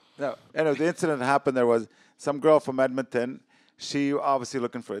 go ahead. No, anyway, the incident that happened there was some girl from Edmonton. She obviously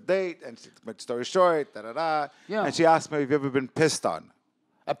looking for a date, and she, make story short, Yeah. And she asked me, "Have you ever been pissed on?"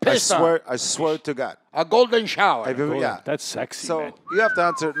 A piston. I swear to God. A golden shower. Have you ever, yeah. That's sexy, So man. you have to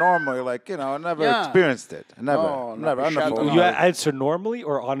answer it normally, like I never Yeah. experienced it. Never, Oh, never. never On the shut phone. up. You answer normally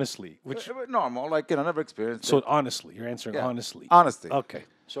or honestly? Which Normal, like never experienced so it. honestly, you're answering Yeah. honestly. Honesty. Okay.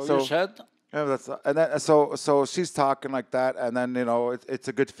 So So- you said? Yeah, and then so she's talking like that, and then it's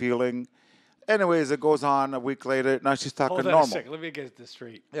a good feeling. Anyways, it goes on a week later. Now she's talking Hold on normal. a second. Let me get this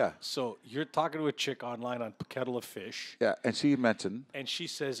straight. Yeah. So you're talking to a chick online on Kettle of Fish, Yeah, and she mentioned and she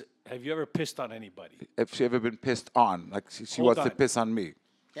says, "Have you ever pissed on anybody?" if she ever been pissed on, like she Hold wants to on. piss on me.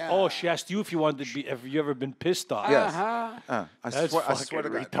 Yeah. Oh, she asked you if you wanted to be. Have you ever been pissed on? Yes. Uh-huh. I That's swear fucking to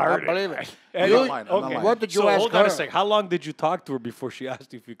God. retarded. I believe it. And You- I'm not lying, I'm not okay. lying. What did you so ask hold her? on a second. How long did you talk to her before she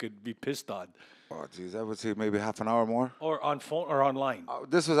asked you if you could be pissed on, Oh, geez, I would say maybe half an hour more. or on phone or online?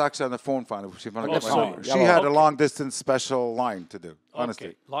 This was actually on the phone finally. She finally Oh, got my so- number. yeah, She well, had a okay. long distance special line to do. Honestly,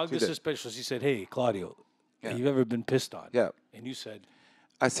 Okay. Long She did. distance special. She said, "Hey, Claudio, have you ever been pissed on?" Yeah. And you said,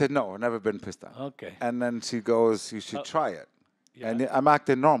 I said no, I've never been pissed on. "Okay." And then she goes, "You should try it." yeah. And I'm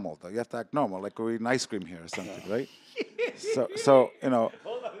acting normal though. You have to act normal, like we're eating ice cream here or something, right? So Hold on a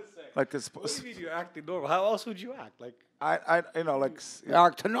second. like it's, What do you mean you're acting normal? How else would you act? Like I like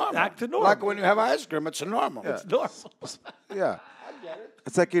Act to normal. Act to normal. Like when you have ice cream, it's normal. it's normal. yeah.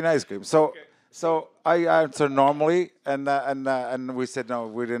 It's like eating ice cream. So I answered normally, and we said no,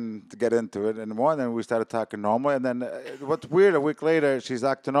 we didn't get into it anymore. And then we started talking normal, and then what's weird? A week later, she's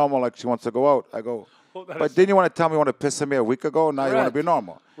acting normal, like she wants to go out. I go, Hold on a but didn't you want to tell me you want to piss on me a week ago? Now you want to Right. be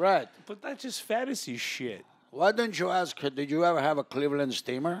normal. Right. But that's just fantasy shit. Why didn't you ask her, did you ever have a Cleveland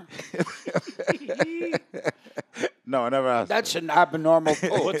steamer? No, I never asked. That's an abnormal too.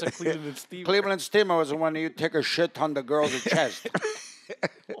 What's a Cleveland Steve? Cleveland steamer was when you take a shit on the girl's chest.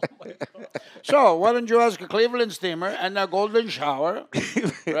 So why don't you ask a Cleveland steamer and a golden shower,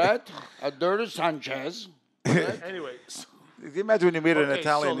 right? A dirty Sanchez, Anyway, so, Can you imagine when you meet an okay,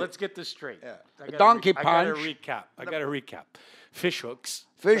 Italian? so let's get this straight. I gotta donkey I gotta punch. recap. I got to recap. Fish hooks.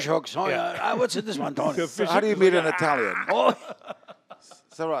 fish hooks. Oh, Yeah. yeah. What's this one, Tony? So how do you meet an Italian? Oh,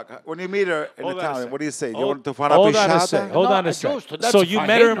 So, Rock, when you meet her in Hold on a Italian, sec. what do you say? You Hold- want to find a Hold on a pisciata? sec. Hold No, on a I sec. chose to. That's So you for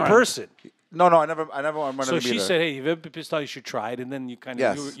met her in ignorant. person. No, I never wanted So to meet she her. said, "Hey, if you've ever been pissed off, you should try it." And then you kind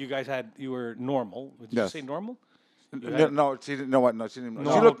of, Yes. you guys you were normal. Did Yes. you say normal? No, she didn't know what. No, she didn't.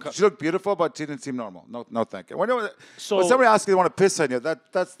 No. She looked beautiful, but she didn't seem normal. No, thank you. When So- somebody asks you, they want to piss on you,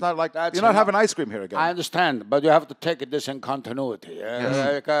 that's not like That's you're not enough. having ice cream here again. I understand, but you have to take this in continuity.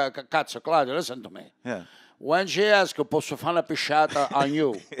 Cazzo, Claudio, listen to me. Yeah. When she asks you, posso fare una pisciata on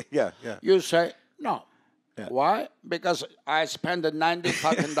you, yeah. you say, no. Why? Because I spent the $90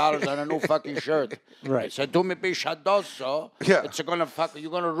 fucking dollars on a new fucking shirt. Right. So tu mi pisciadoso. Yeah. It's gonna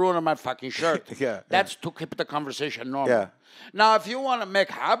you're gonna ruin my fucking shirt. Yeah, That's to keep the conversation normal. Yeah. Now, if you want to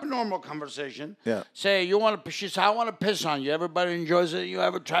make abnormal conversation, Yeah. say you want to. She said, "I want to piss on you." Everybody enjoys it. You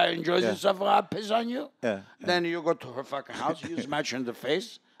ever try to enjoy yourself? I piss on you. Yeah. Then you go to her fucking house. You smash her in the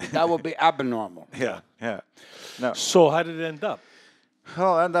face. That would be abnormal. Yeah. No. So how did it end up?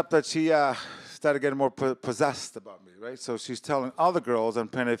 Well, end up that she started getting more possessed about me, right? So she's telling other girls on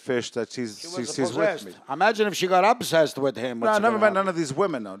Penny Fish that she's with me. Imagine if she got obsessed with him. No, I never met none of these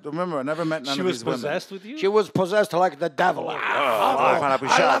women. No. Remember, I never met none She of was these women. possessed with you? She was possessed like the devil. I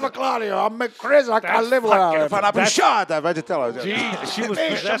Panapishada. love her, Claudio. I'm crazy. I can't live with her. Panapishada, vai te tell her. She was Piscia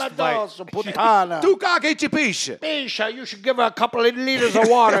possessed by... Medoso, puttana. Tu caga e ci pisce. Piscia, you should give her a couple of liters of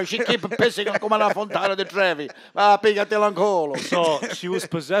water. She keep pissing come una fontana di Trevi. Ah, pigliati l'ancolo. So she was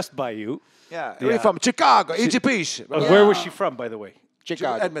possessed by you. Yeah. Where are you from? Chicago, e ci pisce. Where was she from, by the way?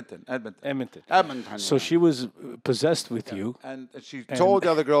 Chicago. Edmonton. Edmonton. So she was possessed with you. And she told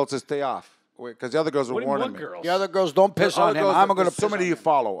the other girls to stay off. Because the other girls were What do you warning want, me. girls? The other girls don't piss The on other him. girls, I'm going to there's piss so many on you him.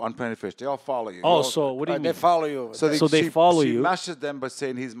 follow on Penny Fish. They all follow you. Oh, so what do you They mean? follow you. So they follow she you. meshes them by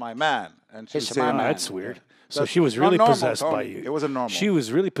saying he's my man. And she's He's saying, my man. That's weird. So That's she was not really normal, possessed by Tony. you. It wasn't normal. She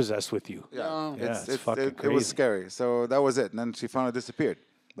was really possessed with you. Yeah, Yeah, it's fucking it crazy. was scary. So that was it. And then she finally disappeared.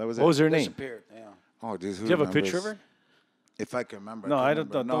 That was it. What was her name? Disappeared. Yeah. Oh, geez, Do you have a picture of her? If I can remember. No, I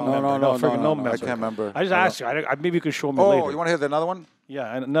can't don't. remember. Don't remember. no, Friggin' no, memory. I can't remember. I just asked you. Maybe you could show me Oh, later. you want to hear another one?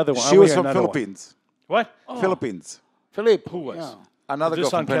 Yeah, another one. I She wanna was hear from another one. Philippines. What? Philippines. Philippe. Who was? Yeah. Another This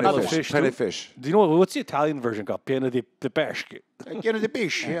girl on from Penny Kettle of Fish. Fish, Penny too? Fish. Do you know what's the Italian version called? Piena di pesche. Get in the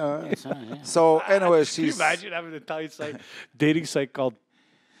beach. Yeah. Yeah. So anyway, Can you she's imagine having an Italian site, dating site called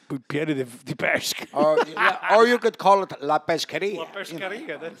Piena di pesche? Or you could call it La Pesqueria. La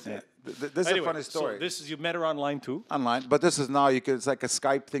pescaria, that's it. this is Anyway, a funny story. So this is you met her online too. Online, but this is now it's like a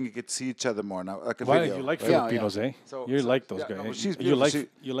Skype thing. You could see each other more now, like a Why video. you like right? Filipinos, eh? So- you so- like those yeah, guys. no, but she's you beautiful. like She-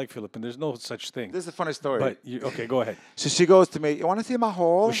 you like Philippines. There's no such thing. This is a funny story. But okay, go ahead. So she goes to me. You want to see my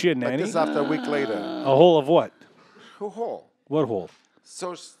hole? Was she a Like nanny? this is after a week later. A hole of what? Who hole? What hole?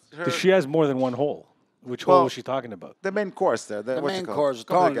 So her, 'Cause she has more than one hole. Which Well, hole was she talking about? the main course there. The what's it main called? course.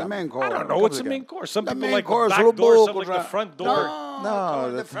 Come Tony, to the main gamma. course. I don't know. Come What's the again. main course? Some The people main like course, the back door, Lubo, some like the front door. No,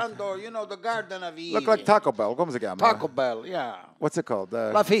 the that's- front door. You know, the Garden of Eden. Look like Taco Bell. Come again. Taco Bell, yeah. What's it called?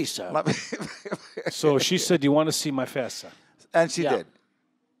 La Fisa. So she said, "You want to see my festa?" And she Yeah. did.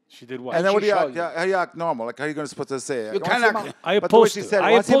 She did what? And then what do you showed act? you. Yeah, how you act normal? Like how you supposed to say it? You wanna see cannot- my- I but the way opposed she to. said,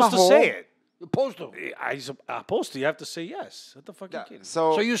 I "Wanna see my opposed to hole?" say it. You supposed to. I opposed to. You have to say yes. What the fuck? Yeah, you kidding?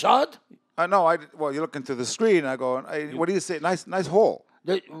 so So you saw it? no, well, you look into the screen. I go, what do you say? Nice hole.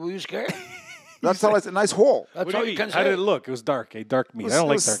 Were you scared? That's all I said. Nice hole. That's What do all you you mean? can How say. did it look? It was dark. Dark meat. I don't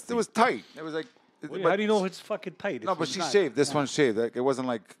like dark meat. It was tight. It was like. How do you know it's fucking tight? No, but she shaved. This one shaved. Like, it wasn't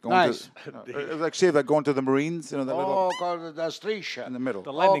like going Nice. to. No, it was like shaved, like going to the Marines. You know, the Oh, little called the striscia. in the middle.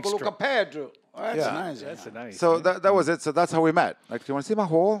 the Oh, landing Luca strip. Pedro. Oh, that's Yeah. nice. That's a nice. So that was it. So that's how we met. Like, do you want to see my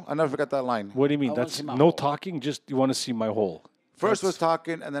hole? I never forgot that line. What do you mean? wanna That's see my no hole. talking. Just you want to see my hole. First was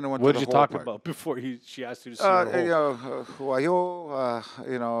talking, and then it went What to did the you hole talk part. about before she asked you to see You her hole? know, who are you?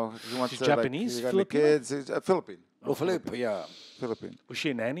 You know, he wants She's to, Japanese, Like, you got any Filipino? kids? He's Philippine. Oh, Philippe, yeah. Philippine. Was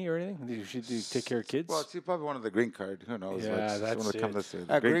she a nanny or anything? Did she take care of kids? Well, she probably wanted the green card. Who knows? Yeah, Like, she that's wanted to come it. to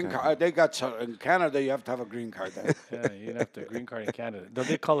the A green card. They got some, in Canada. You have to have a green card. There. Yeah, you have the green card in Canada. No,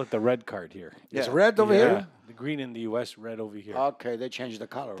 they call it the red card here. It's red over Yeah, here. the green in the U.S., red over here. Okay, they changed the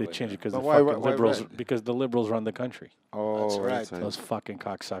color. They over change it because the But why fucking why liberals. red? Because the liberals run the country. Oh, That's right. Those fucking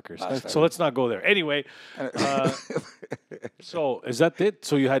cocksuckers. Bastards. So let's not go there. Anyway, so is that it?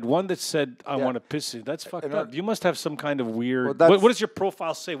 So you had one that said, "I want to piss you." That's fucked up. You must have some kind of weird. Well, that's- what does your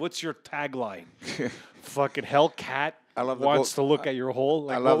profile say? What's your tagline? Fucking Hellcat I love the wants gold- to look at your hole.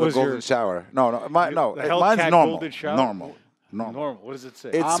 Like, I love what the was golden your shower. No, no, the mine's Hellcat normal. golden shower? Normal. normal? What does it say?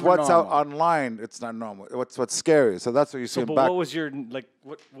 It's I'm what's out normal. online. It's not normal. What's scary. So that's what you see so, but back. what was your like?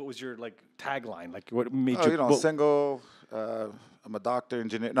 What was your like tagline? Like, what made Oh, you? you know, what- single. I'm a doctor,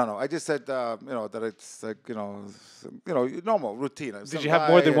 engineer. No, I just said, you know, that it's like, normal routine. Did you have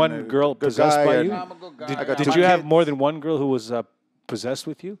more than one girl possessed by you? I'm a good guy. I got Did two you have kids. more than one girl who was possessed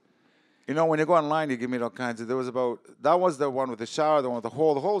with you? You know, when you go online, you give me all kinds of. There was that was the one with the shower, the one with the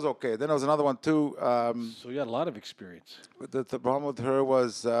hole. The hole's okay. Then there was another one too. So you had a lot of experience. The problem with her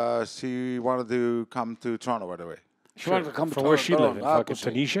was she wanted to come to Toronto right away. She wanted to come From to where she Toronto. lived in Ah, fucking pues sí.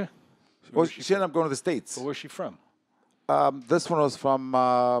 Tunisia? Well, she ended up going to the States. But where's she from? This one was from,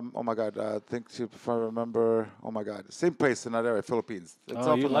 oh my God, I think if I remember, oh my God, same place in that area, Philippines. It's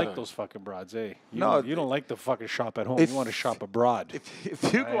Oh, all you from like that- those fucking broads, eh? No, You don't like to fucking shop at home. if- You want to shop abroad.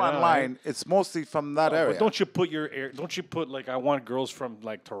 If you go know, online, it's mostly from that area. But don't you put don't you put like I want girls from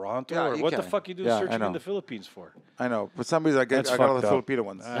like Toronto Yeah, or you what the can. fuck you do Yeah, I searching in know. the Philippines for? I know. For some reason, I That's got all the fucked up. Filipino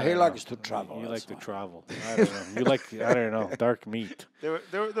ones. He likes to travel. You that's like to why. travel. I don't know. You like I don't know dark meat. They were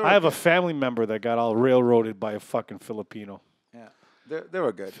I have a family member that got all railroaded by a fucking Filipino. yeah, they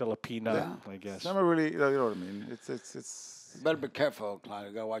were good. Filipina, I guess. Some are really, you know what I mean. It's. You better be careful, Claudio.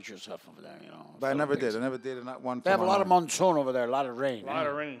 You gotta watch yourself over there. You know. But I never Philippines. did. I never did not one. They have a from lot of online. monsoon over there. A lot of rain. A lot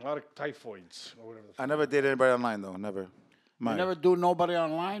of rain, a lot of typhoids or whatever. I never did anybody online though. Never. You never do nobody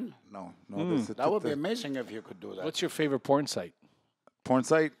online. No. That would be amazing if you could do that. What's your favorite porn site? porn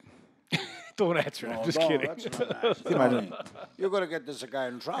site. Don't answer. No, I'm just no, kidding. that's not nice. Tony, you're gonna get this guy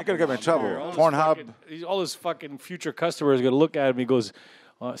in trouble. You're gonna get me in trouble. All his Pornhub. all his fucking future customers are gonna look at him. He goes,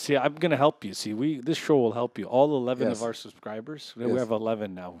 "See, I'm gonna help you. See, this show will help you. All 11 Yes. of our subscribers. We Yes. have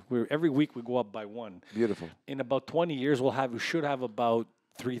 11 now. Every week we go up by one. Beautiful. In about 20 years, we should have about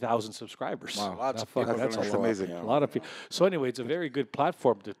 3,000 subscribers. Wow. Lots of Fuck, people that's gonna a show lot. up, amazing. you know. A lot of people. So anyway, it's a very good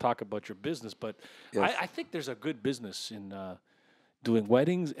platform to talk about your business. But Yes. I think there's a good business in doing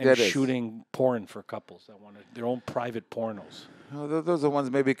weddings and Yeah, it is. shooting porn for couples that want their own private pornos. Oh, those are the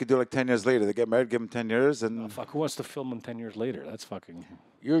ones maybe you could do like 10 years later. They get married, give them 10 years, and Oh, fuck, who wants to film them 10 years later? That's fucking.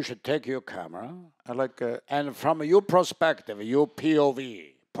 You should take your camera I like. and from your perspective, your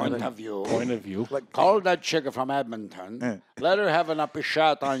POV, point of view, Point of view. call that chick from Edmonton. Let her have an uppy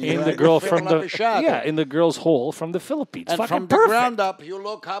shot on you. In the and girl you film from an uppy the shot. in the girl's hole from the Philippines. And Fucking from the perfect. ground up, you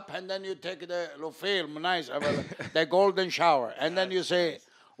look up and then you take the film, nice, the golden shower, and then you say,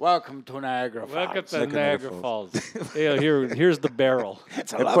 "Welcome to Niagara Falls." Welcome to Look at Niagara Niagara Falls. Yeah, here's the barrel.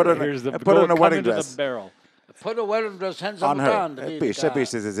 put it Here's the put it in a come wedding into dress the barrel. Put a wedding dress, hands on up her. down. É biche,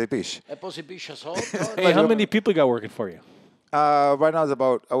 é biche. E poi si piscia sotto. Hey, how many people you got working for you? Right now it's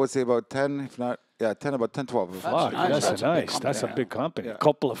about, I would say about 10, if not, 10, about 10, 12. Fuck, nice. that's, That's a big nice. That's a company, big company. Yeah.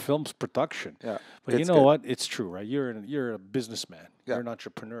 Coppola Films production. Yeah. But you It's know good. what? It's true, right? You're a businessman. Yeah. You're an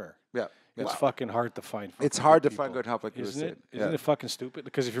entrepreneur. Yeah. It's fucking hard to find. It's fucking hard good to find people. good help, like you were Isn't saying. it? Isn't Yeah. it fucking stupid?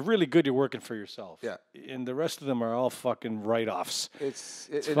 Because if you're really good, you're working for yourself. Yeah. And the rest of them are all fucking write-offs. It's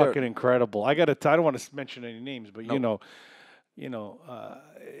It's fucking incredible. I I don't want to mention any names, but you know,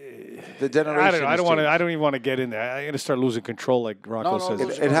 the generation. I don't even want to get in there. I'm gonna start losing control, like Rocco No, says.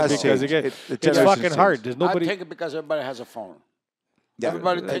 lose It has because changed. again, The it's generation's fucking changed. hard. There's I nobody. take it because everybody has a phone. Yeah.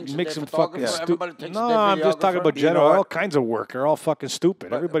 Everybody It thinks makes they're them fucking photographer, everybody thinks No, they're I'm just talking videographer. about You know general. what? All kinds of work. They're all fucking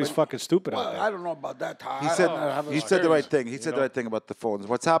stupid. Everybody's fucking stupid Well, out there. I don't know about that. He said the right thing. He said the right thing about the phones.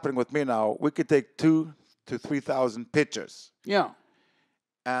 What's happening with me now, we could take 2,000 to 3,000 pictures, Yeah.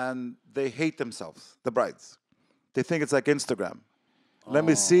 and they hate themselves, the brides. They think it's like Instagram. Let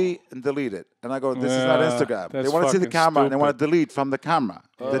me see and delete it. And I go, this is not Yeah, Instagram. They that's want to see the fucking camera and they want to delete from the camera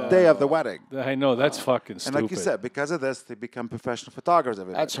the day of the wedding. I know that's fucking And stupid. like you said, because of this, they become professional photographers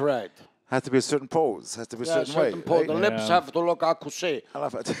every day. That's right. Has to be a certain pose, has to be a Yeah, certain way. pose. The right? lips have to look così. I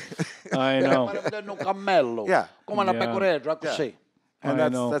love it. I know. Come vedere un cammello. Yeah. Come una Yeah. pecoreggia, così. And I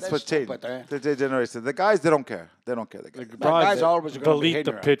that's know. that's what That's changed. stupid, eh? The generation. The guys, they don't care. They don't care. The guys. guys always gonna be delete the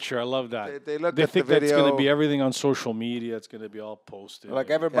ignorant. picture. I love that. They look at think the that's going to video. be everything on social media. It's going to be all posted.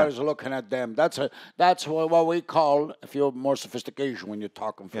 Like everybody's looking at them. That's what we call, if you're more sophistication when you're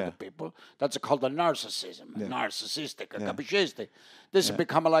talking for Yeah. the people, that's called a narcissism. Narcissistic, capisci? This has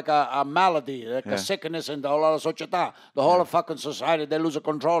become like a malady, like a sickness in the whole società. The whole fucking society, they lose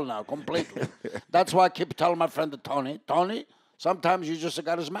control now completely. That's why I keep telling my friend Tony, sometimes you just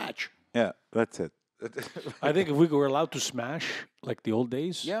got his match. Yeah, that's it. I think if we were allowed to smash like the old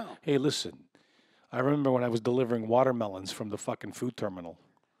days. Yeah. Hey, listen. I remember when I was delivering watermelons from the fucking food terminal.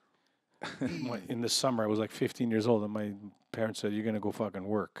 In the summer, I was like 15 years old, and my parents said, "You're gonna go fucking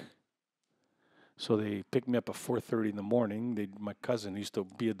work." So they picked me up at 4:30 in the morning. My cousin used to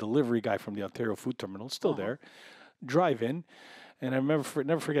be a delivery guy from the Ontario Food Terminal, still there. Drive in, and I remember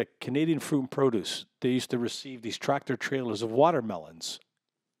never forget Canadian Fruit and Produce. They used to receive these tractor trailers of watermelons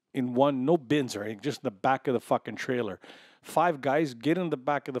in one, no bins or anything, just in the back of the fucking trailer. 5 guys get in the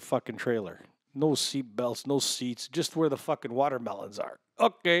back of the fucking trailer. No seat belts, no seats, just where the fucking watermelons are.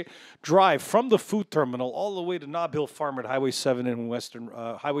 Okay, drive from the food terminal all the way to Nob Hill Farm at Highway 7 in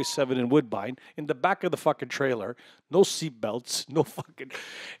Highway 7 in Woodbine, in the back of the fucking trailer. No seat belts, no fucking.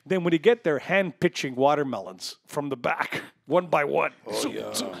 Then when you get there, hand pitching watermelons from the back, one by one.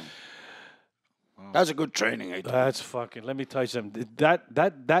 That's a good training, I think. That's fucking. Let me tell you something.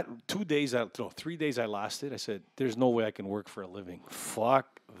 That 2 days, 3 days I lasted. I said, "There's no way I can work for a living.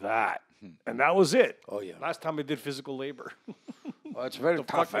 Fuck that." And that was it. Oh, yeah. Last time I did physical labor. Oh, it's very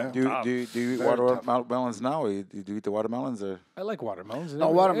tough. fucking- Eh? Do you eat Very watermelons now? Do you eat the watermelons or? I like watermelons. No,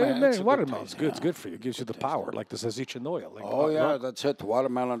 watermelon, it's a good Watermelon's taste, good. It's good for you. It gives you the power, like the tzatziki oil. Like Oh, yeah, rock that's it.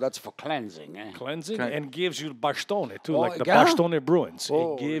 Watermelon, that's for cleansing. Eh? cleansing and gives you bastone too, Oh, like the yeah? bastone Bruins.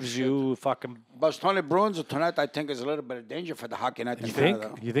 Holy It gives shit. you fucking. Bostoni Bruins tonight, I think, is a little bit of danger for the hockey night. You in think?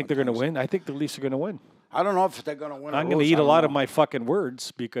 Canada. You think they're going to win? I think the Leafs are going to win. I don't know if they're going to win. I'm going to eat a lot of my fucking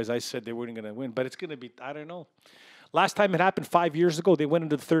words because I said they weren't going to win, but it's going to be. I don't know. Last time it happened 5 years ago, they went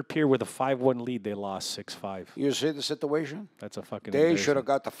into the third period with a 5-1 lead. They lost 6-5. You see the situation? That's a fucking. They embarrassing. should have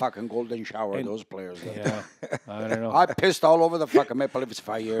got the fucking golden shower, those players. Yeah, I don't know. I pissed all over the fucking Maple Leafs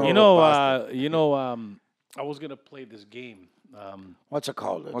 5 years. You know, I was gonna play this game. What's it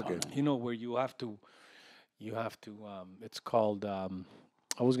called? Okay. Tony? Where you have to. It's called.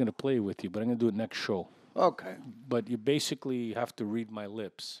 I was gonna play with you, but I'm gonna do it next show. Okay. But you basically have to read my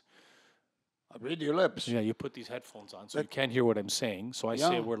lips. Read your lips. Yeah, you put these headphones on, so you can't hear what I'm saying. So I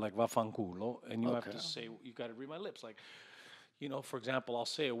say Yeah. a word like "vafanculo," and you have Okay. to say. You got to read my lips. Like, for example, I'll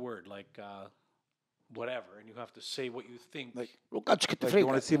say a word like whatever, and you have to say what you think. Look, I get the Like, freak. you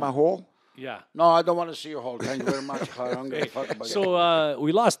want to see my hole? Yeah. No, I don't want to see your hole. Thank you very much. I don't give a fuck about you. So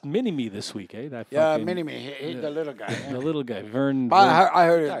we lost Mini-Me this week, eh? That Yeah, fucking- Mini-Me. He the little guy. the little guy, Vern. But Vern- I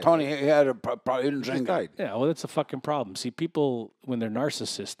heard Tony, he had a problem. He didn't Just drink. died. Yeah, well, that's a fucking problem. See, people, when they're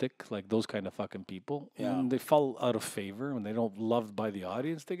narcissistic, like those kind of fucking people, when they fall out of favor, when they don't loved by the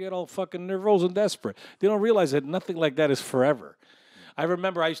audience, they get all fucking nervous and desperate. They don't realize that nothing like that is forever. I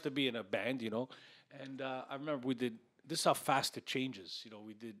remember I used to be in a band, and I remember we did. This is how fast it changes.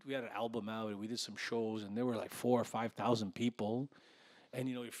 We had an album out, and we did some shows, and there were like 4,000 or 5,000 people, and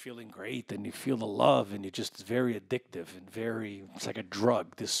you're feeling great, and you feel the love, and it's very addictive and it's like a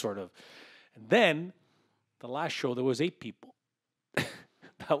drug. This sort of, and then the last show there was 8 people.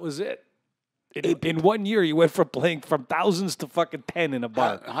 That was it. In 1 year, you went from playing from thousands to fucking 10 in a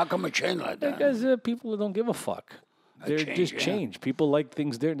bar. How come it changed like that? Because people don't give a fuck. They're change, just yeah. change. People like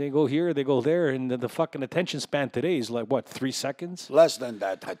things there. They go here, they go there, and the fucking attention span today is like what, 3 seconds? Less than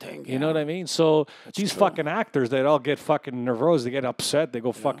that, I think. You know what I mean? So these fucking actors, they all get fucking nervous. They get upset. They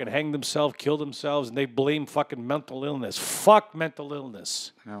go fucking hang themselves, kill themselves, and they blame fucking mental illness. Fuck mental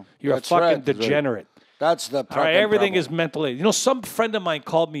illness. No. You're That's a fucking right. degenerate. That's the All right, everything problem. is mental. Some friend of mine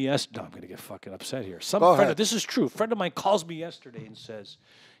called me yesterday. No, I'm going to get fucking upset here. Some Go friend, ahead. this is true. A friend of mine calls me yesterday and says,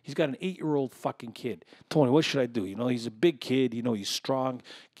 he's got an 8-year-old fucking kid. Tony, what should I do? He's a big kid. He's strong.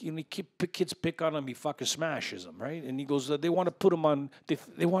 Kids pick on him. He fucking smashes them, right? And he goes, they want to put him on.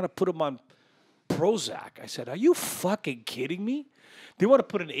 They want to put him on Prozac. I said, are you fucking kidding me? They want to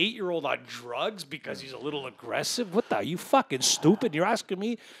put an 8-year-old on drugs because he's a little aggressive? What the? Are you fucking stupid? You're asking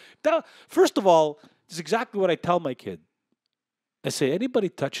me? First of all, this is exactly what I tell my kid. I say, anybody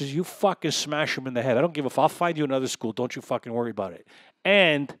touches you, fucking smash him in the head. I don't give a fuck. I'll find you another school. Don't you fucking worry about it.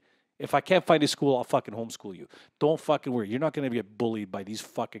 And if I can't find a school, I'll fucking homeschool you. Don't fucking worry. You're not going to get bullied by these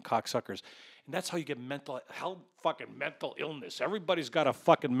fucking cocksuckers. And that's how you get mental illness. Everybody's got a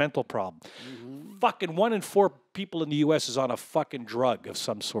fucking mental problem. Fucking 1 in 4 people in the U.S. is on a fucking drug of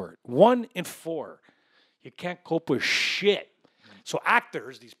some sort. 1 in 4. You can't cope with shit. So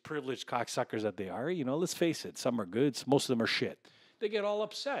actors, these privileged cocksuckers that they are, let's face it, some are good, most of them are shit. They get all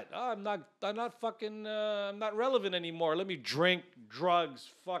upset. I'm not relevant anymore. Let me drink, drugs,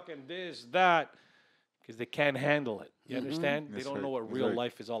 fucking this, that, because they can't handle it. You understand? They don't know what real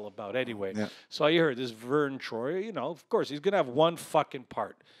life is all about anyway. Yeah. So you heard this Vern Troyer, of course, he's going to have one fucking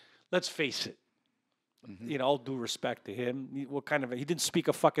part. Let's face it. All due respect to him. He didn't speak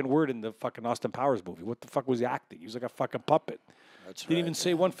a fucking word in the fucking Austin Powers movie. What the fuck was he acting? He was like a fucking puppet. That's Didn't even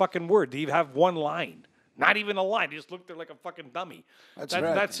say one fucking word. Didn't even have one line. Not even a line. He just looked there like a fucking dummy. That's right.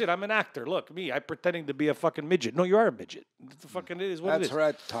 That's it. I'm an actor. Look, me, I'm pretending to be a fucking midget. No, you are a midget. The fucking it is what it is. That's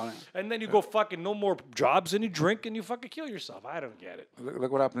right, Tony. And then you go fucking no more jobs and you drink and you fucking kill yourself. I don't get it.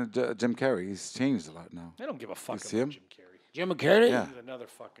 Look what happened to Jim Carrey. He's changed a lot now. I don't give a fuck see about him? Jim Carrey. Jim Carrey? Yeah. He's another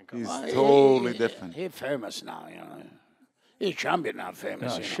fucking He's company. totally different. He's famous now, He's champion now,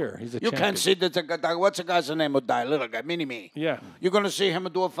 famous. No, sure, he's a You champion. can't see that. What's the guy's name who died? Little guy, Mini-Me. Yeah. You're going to see him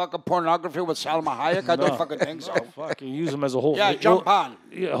do a fucking pornography with Salma Hayek? I don't fucking think so. Fuck, you use him as a whole. Yeah, jump on.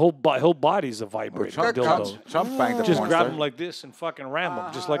 Yeah, whole body's a vibrator. Trump, dildo. Trump banged the Just porn grab star. him like this and fucking ram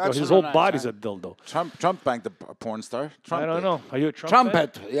him, just like that's his real whole nice, body's huh? a dildo. Trump banged the porn star. Trump I don't did. know. Are you a Trump fan?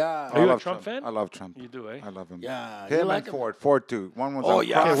 Trumpet, yeah. Are you a love Trump fan? I love Trump. You do, eh? I love him. Yeah, Him you and like him? Ford. Ford too. One was Oh, on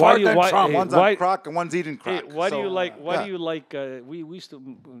yeah. crack. why Ford do you- and why- Trump. hey, One's why- on crack and one's eating crack. Hey, why do So, you like? Why yeah. do you like? We used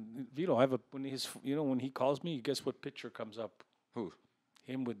to, have a when he calls me. Guess what picture comes up? Who?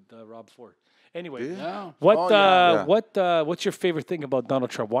 Him with Rob Ford. Anyway, Yeah. what Oh, yeah. what's your favorite thing about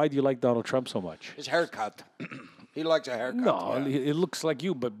Donald Trump? Why do you like Donald Trump so much? His haircut. He likes a haircut. No, yeah. it looks like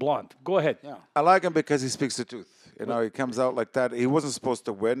you, but blonde. Go ahead. Yeah. I like him because he speaks the truth. You know, he comes out like that. He wasn't supposed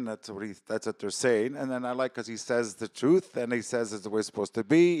to win. That's what they're saying. And then I like because he says the truth and he says it's the way it's supposed to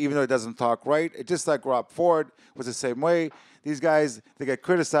be, even though he doesn't talk right. It's just like Rob Ford was the same way. These guys, they get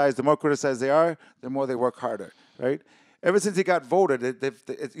criticized. The more criticized they are, the more they work harder, right? Ever since he got voted,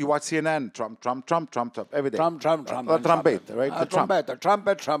 you watch CNN, Trump, every day. Trump. Trumpet, right? The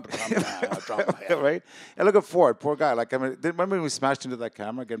Trump. Trumpet. Yeah. Right? And look at Ford, poor guy. Like, I mean, remember when we smashed into that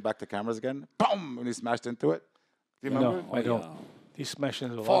camera, getting back to cameras again? Boom! When he smashed into it. Do you remember? No, I don't. He's smashing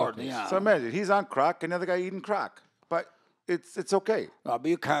into a lot Ford, of things. yeah. So imagine, he's on crack, and the other guy eating crack. But it's okay. No, but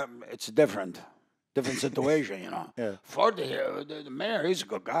you can't. It's different situation, you know. Yeah. Ford, the mayor, he's a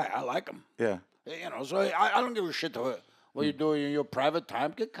good guy. I like him. Yeah. You know, so I don't give a shit what you do in your private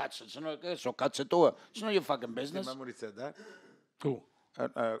time. Get cuts. It's not so cuts it to it. It's not your fucking business. Remember when he said that? Who?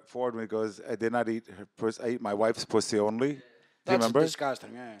 Ford, when he goes, I did not eat her pussy. I eat my wife's pussy only. Do you That's remember?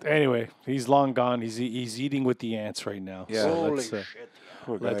 disgusting. Yeah. Anyway, he's long gone. He's eating with the ants right now. Yeah. So Holy let's, shit.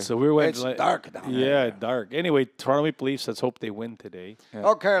 Poor guy. we went. It's dark down there. Yeah, dark. Anyway, Toronto Maple Leafs. Let's hope they win today.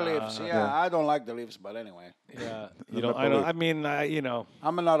 Okay, Leafs. Yeah, I don't like the Leafs, but anyway. Yeah, you know, I don't. I mean, you know,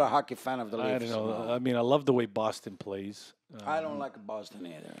 I'm not a hockey fan of the I Leafs. don't know. I mean, I love the way Boston plays. I don't like Boston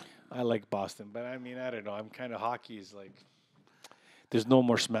either. I like Boston, but I mean, I don't know. I'm kind of hockey is like. There's no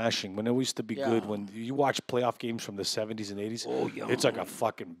more smashing. When it used to be good, Yeah. when you watch playoff games from the 70s and 80s, yeah. it's like a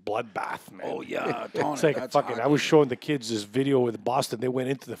fucking bloodbath, man. Oh, yeah, It's Tony, like a that's fucking. I hockey. was showing the kids this video with Boston. They went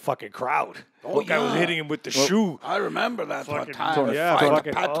into the fucking crowd. Oh, The guy was yeah. hitting him with the shoe. I remember that one Fucking time. Tony, yeah, Fight,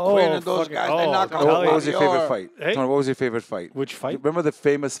 fucking- Pat oh, Quinn and those fucking- guys, oh, they knock I'll out tell What you. was your favorite fight? Hey? Tony, what was your favorite fight? Which fight? Remember the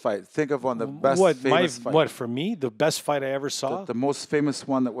famous fight? Think of one of the best famous fight. What for me? The best fight I ever saw The most famous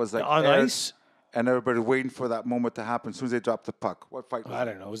one that was like on aired, ice. and everybody waiting for that moment to happen as soon as they dropped the puck. What fight was I it?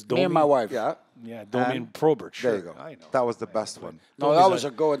 don't know. It was Me and my Domi. wife. Yeah. Yeah, Domi and And Probert. Sure. There you go. I know. That was the best one. No, that was a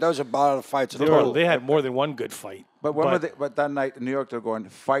good. That was a battle of fights. They had more than one good fight. But but that night in New York, they're going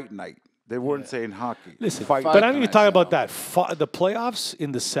fight night. They weren't saying hockey. Listen, fight but night. I'm even talking about that. The playoffs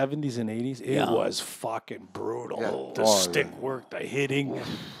in the 70s and 80s, it was fucking brutal. Yeah. The Oh, stick work, the hitting.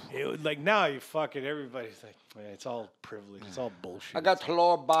 It was like now you fucking everybody's like, man, it's all privilege. It's all bullshit. I got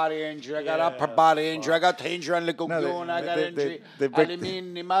lower body injury. I got Yeah, upper body injury. I got injury on the they- cocoon. I got they- injury. they break- I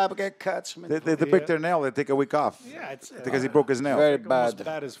mean, my get cuts. They break their nail. They take a week off. yeah, it's Because he broke his nail. Very almost bad.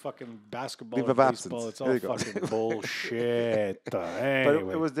 bad as fucking basketball Leave or of baseball. absence. It's There all you go. fucking bullshit. But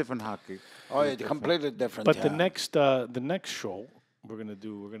Anyway. it was different hockey. Oh, yeah, completely different. But yeah. the next show we're gonna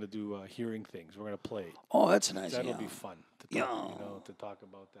do hearing things. We're gonna play. Oh, that's nice. That'll yeah. be fun to talk, to talk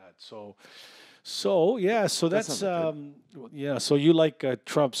about that. So yeah, so that's sounds yeah. So you like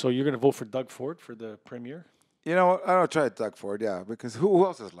Trump? So you're gonna vote for Doug Ford for the premier? You know what? I don't try Doug Ford, yeah, because who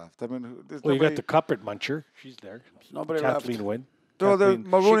else is left? I mean, there's Well, you got nobody. the Cuppert Muncher. She's there. Nobody Kathleen left. Wynne. No, the Kathleen-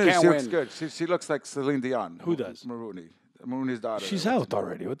 Maroney, can't she looks win. good. She looks like Celine Dion. Who does? Maroney. Maroney's daughter. She's out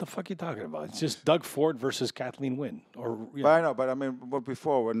already. What the fuck are you talking about? It's just Doug Ford versus Kathleen Wynne. But I know, but I mean, but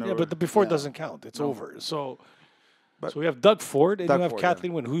before when Yeah, but the before doesn't count. It's over. So we have Doug Ford and Doug you have Ford,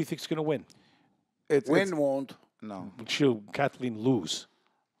 Kathleen Wynne. Who do you think's gonna win? Win won't. No. She'll Kathleen lose.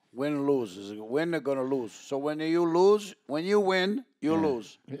 Win loses. Win they're gonna lose. So when you lose, when you win, you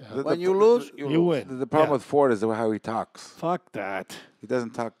lose. When you lose, you You lose. win. The problem Yeah. with Ford is how he talks. Fuck that. He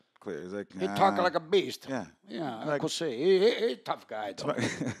doesn't talk clear. He's like, He talk like a beast. Yeah. Yeah, I Like- could say. He's a tough guy, though.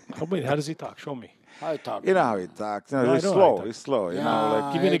 Oh, wait, how does he talk? Show me. How he talk? You know how he talks. You know, No, I he's know how he slow. talks. He's slow. You Yeah, know,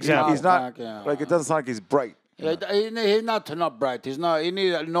 like Give me an he example. he's not talk, like it doesn't sound like he's bright. Yeah, he's not bright. He's not. He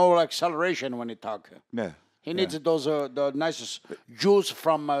needs no acceleration when he talk. Yeah. He needs those the nicest juice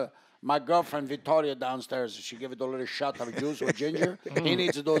from my girlfriend Victoria downstairs. She give it a little shot of juice with ginger. He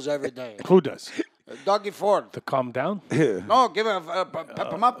needs those every day. Who does? Dougie Ford. To calm down? No, give it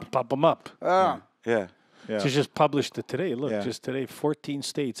pep him up. Pop them up. Yeah. Yeah. She just published it today. Look, Yeah. just today, 14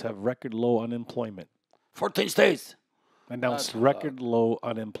 states have record low unemployment. 14 states. Announced record low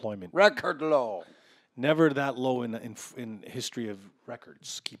unemployment. Record low. Never that low in history of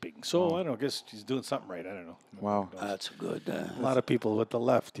records keeping. So I don't know. I guess she's doing something right. I don't know. Wow. That's good. A lot of people with the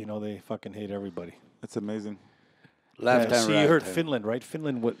left, they fucking hate everybody. That's amazing. Left and See, right. you heard Finland, right?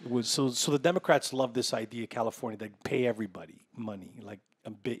 Finland was so the Democrats love this idea. California, they pay everybody money, like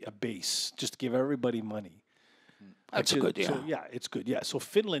a base, just give everybody money. That's Like, good, yeah. So yeah, it's good. Yeah. So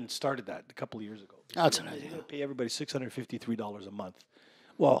Finland started that a couple of years ago. That's an They're idea. going to pay everybody $653 a month.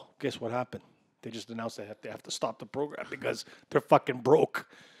 Well, guess what happened? They just announced they have to stop the program because they're fucking broke.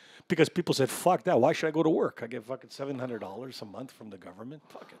 because people said, "Fuck that! Why should I go to work? I get fucking $700 a month from the government.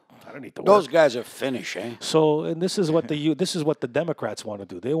 Fuck it, I don't need to Those work." guys are finished, eh? So, and this is what the Democrats want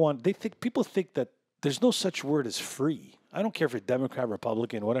to do. People think that there's no such word as free. I don't care if you're Democrat,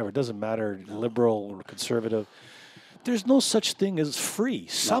 Republican, whatever. It doesn't matter, liberal or conservative. There's no such thing as free.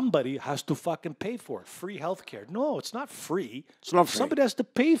 Somebody has to fucking pay for it. Free healthcare. No, it's not free. It's not free. Somebody has to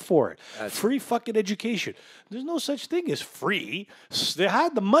pay for it. Free fucking education. There's no such thing as free.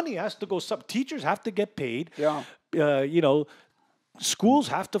 The money has to go. Some teachers have to get paid. Yeah. Schools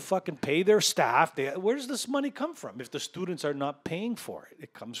have to fucking pay their staff. Where does this money come from if the students are not paying for it?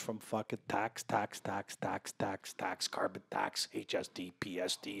 It comes from fucking tax, carbon tax, HST,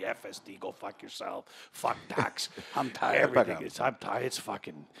 PST, FST. Go fuck yourself. Fuck tax. I'm tired. I'm tired. It's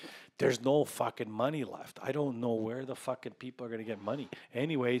fucking. There's no fucking money left. I don't know where the fucking people are going to get money.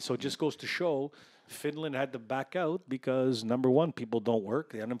 Anyway, so it just goes to show Finland had to back out because, number one, people don't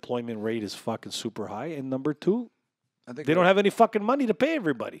work. The unemployment rate is fucking super high. And number two, they don't have any fucking money to pay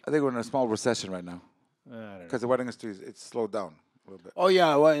everybody. I think we're in a small recession right now. I don't know. Because the wedding industry, it's slowed down a little bit. Oh,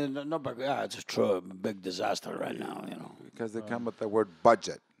 yeah. Well, no, but yeah, it's true. A big disaster right now, Because they come with the word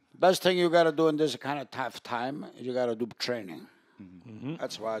budget. Best thing you got to do in this kind of tough time is you got to do training. Mm-hmm.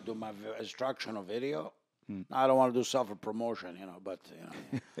 That's why I do my instructional video. I don't want to do self-promotion, but,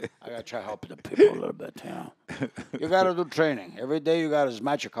 I got to try to help the people a little bit, You got to do training. Every day you got to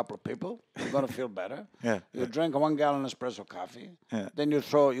match a couple of people. You're going to feel better. Yeah. You drink 1 gallon espresso coffee. Yeah. Then you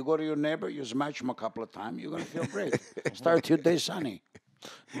go to your neighbor, you smash him a couple of times. You're going to feel great. Start your day sunny.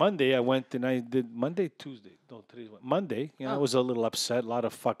 Monday, I went and I did Tuesday. No, today's Monday. I was a little upset. A lot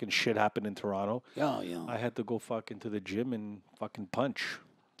of fucking shit happened in Toronto. Yeah. I had to go fucking to the gym and fucking punch.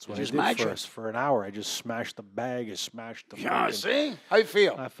 That's what Just I did smash first. For an hour, I just smashed the bag. I smashed the Yeah, fucking... see? How you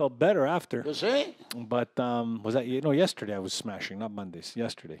feel? I felt better after. You see? But was that yesterday I was smashing, not Mondays.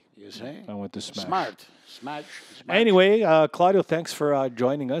 Yesterday. You see? I went to smash. Smart. Smash. Anyway, Claudio, thanks for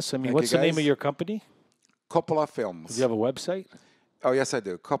joining us. I mean, Thank what's you, the name guys. of your company? Coppola Films. Do you have a website? Oh, yes, I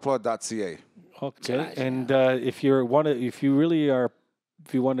do. Coppola.ca. Okay. nice, And if you want to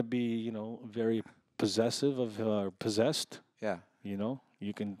be, very possessive of possessed, Yeah.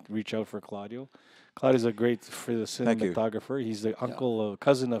 you can reach out for Claudio. Claudio's a great for the Thank you. cinematographer. He's the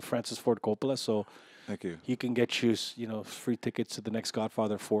cousin of Francis Ford Coppola, so Thank you. he can get you, free tickets to the next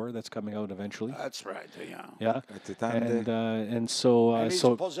Godfather 4 that's coming out eventually. That's right. Yeah. Yeah. And And so And he's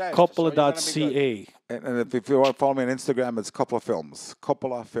so possessed, Coppola.ca. and if you want to follow me on Instagram, it's Coppola Films.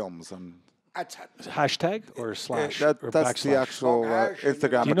 Coppola Films. And That's it. Hashtag or slash or that's backslash? the actual Hash,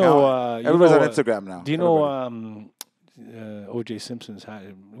 Instagram Do you account. know? Everybody's on Instagram now. Do you know? Everybody. O.J. Simpson's had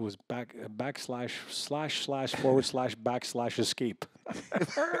it was backslash / escape.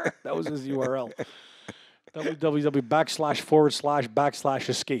 That was his URL. www /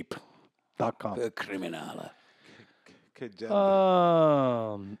 escape.com. Criminal. Good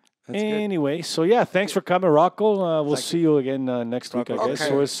job. That's good. Anyway, so yeah, thanks for coming, Rocco. We'll see you again next week, I guess. Okay.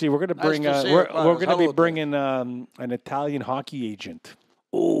 So we'll see. We're gonna Nice bring. to see you, We're Klaus. gonna be Hello, bringing an Italian hockey agent.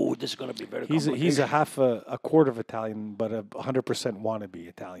 Oh, this is going to be very He's a half a quarter of Italian, but 100% wannabe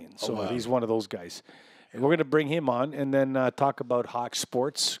Italian. So wow. he's one of those guys. And we're going to bring him on and then talk about hawk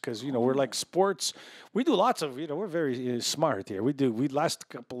sports because, we're like sports. We do lots of, we're very smart here. We do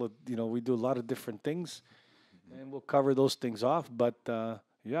a lot of different things and we'll cover those things off. But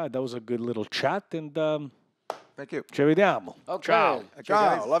yeah, that was a good little chat and Thank you. ci vediamo. Okay. Ciao.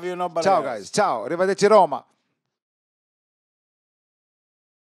 Ciao. guys. Love you, nobody Ciao, else. guys. Ciao. Arrivederci Roma.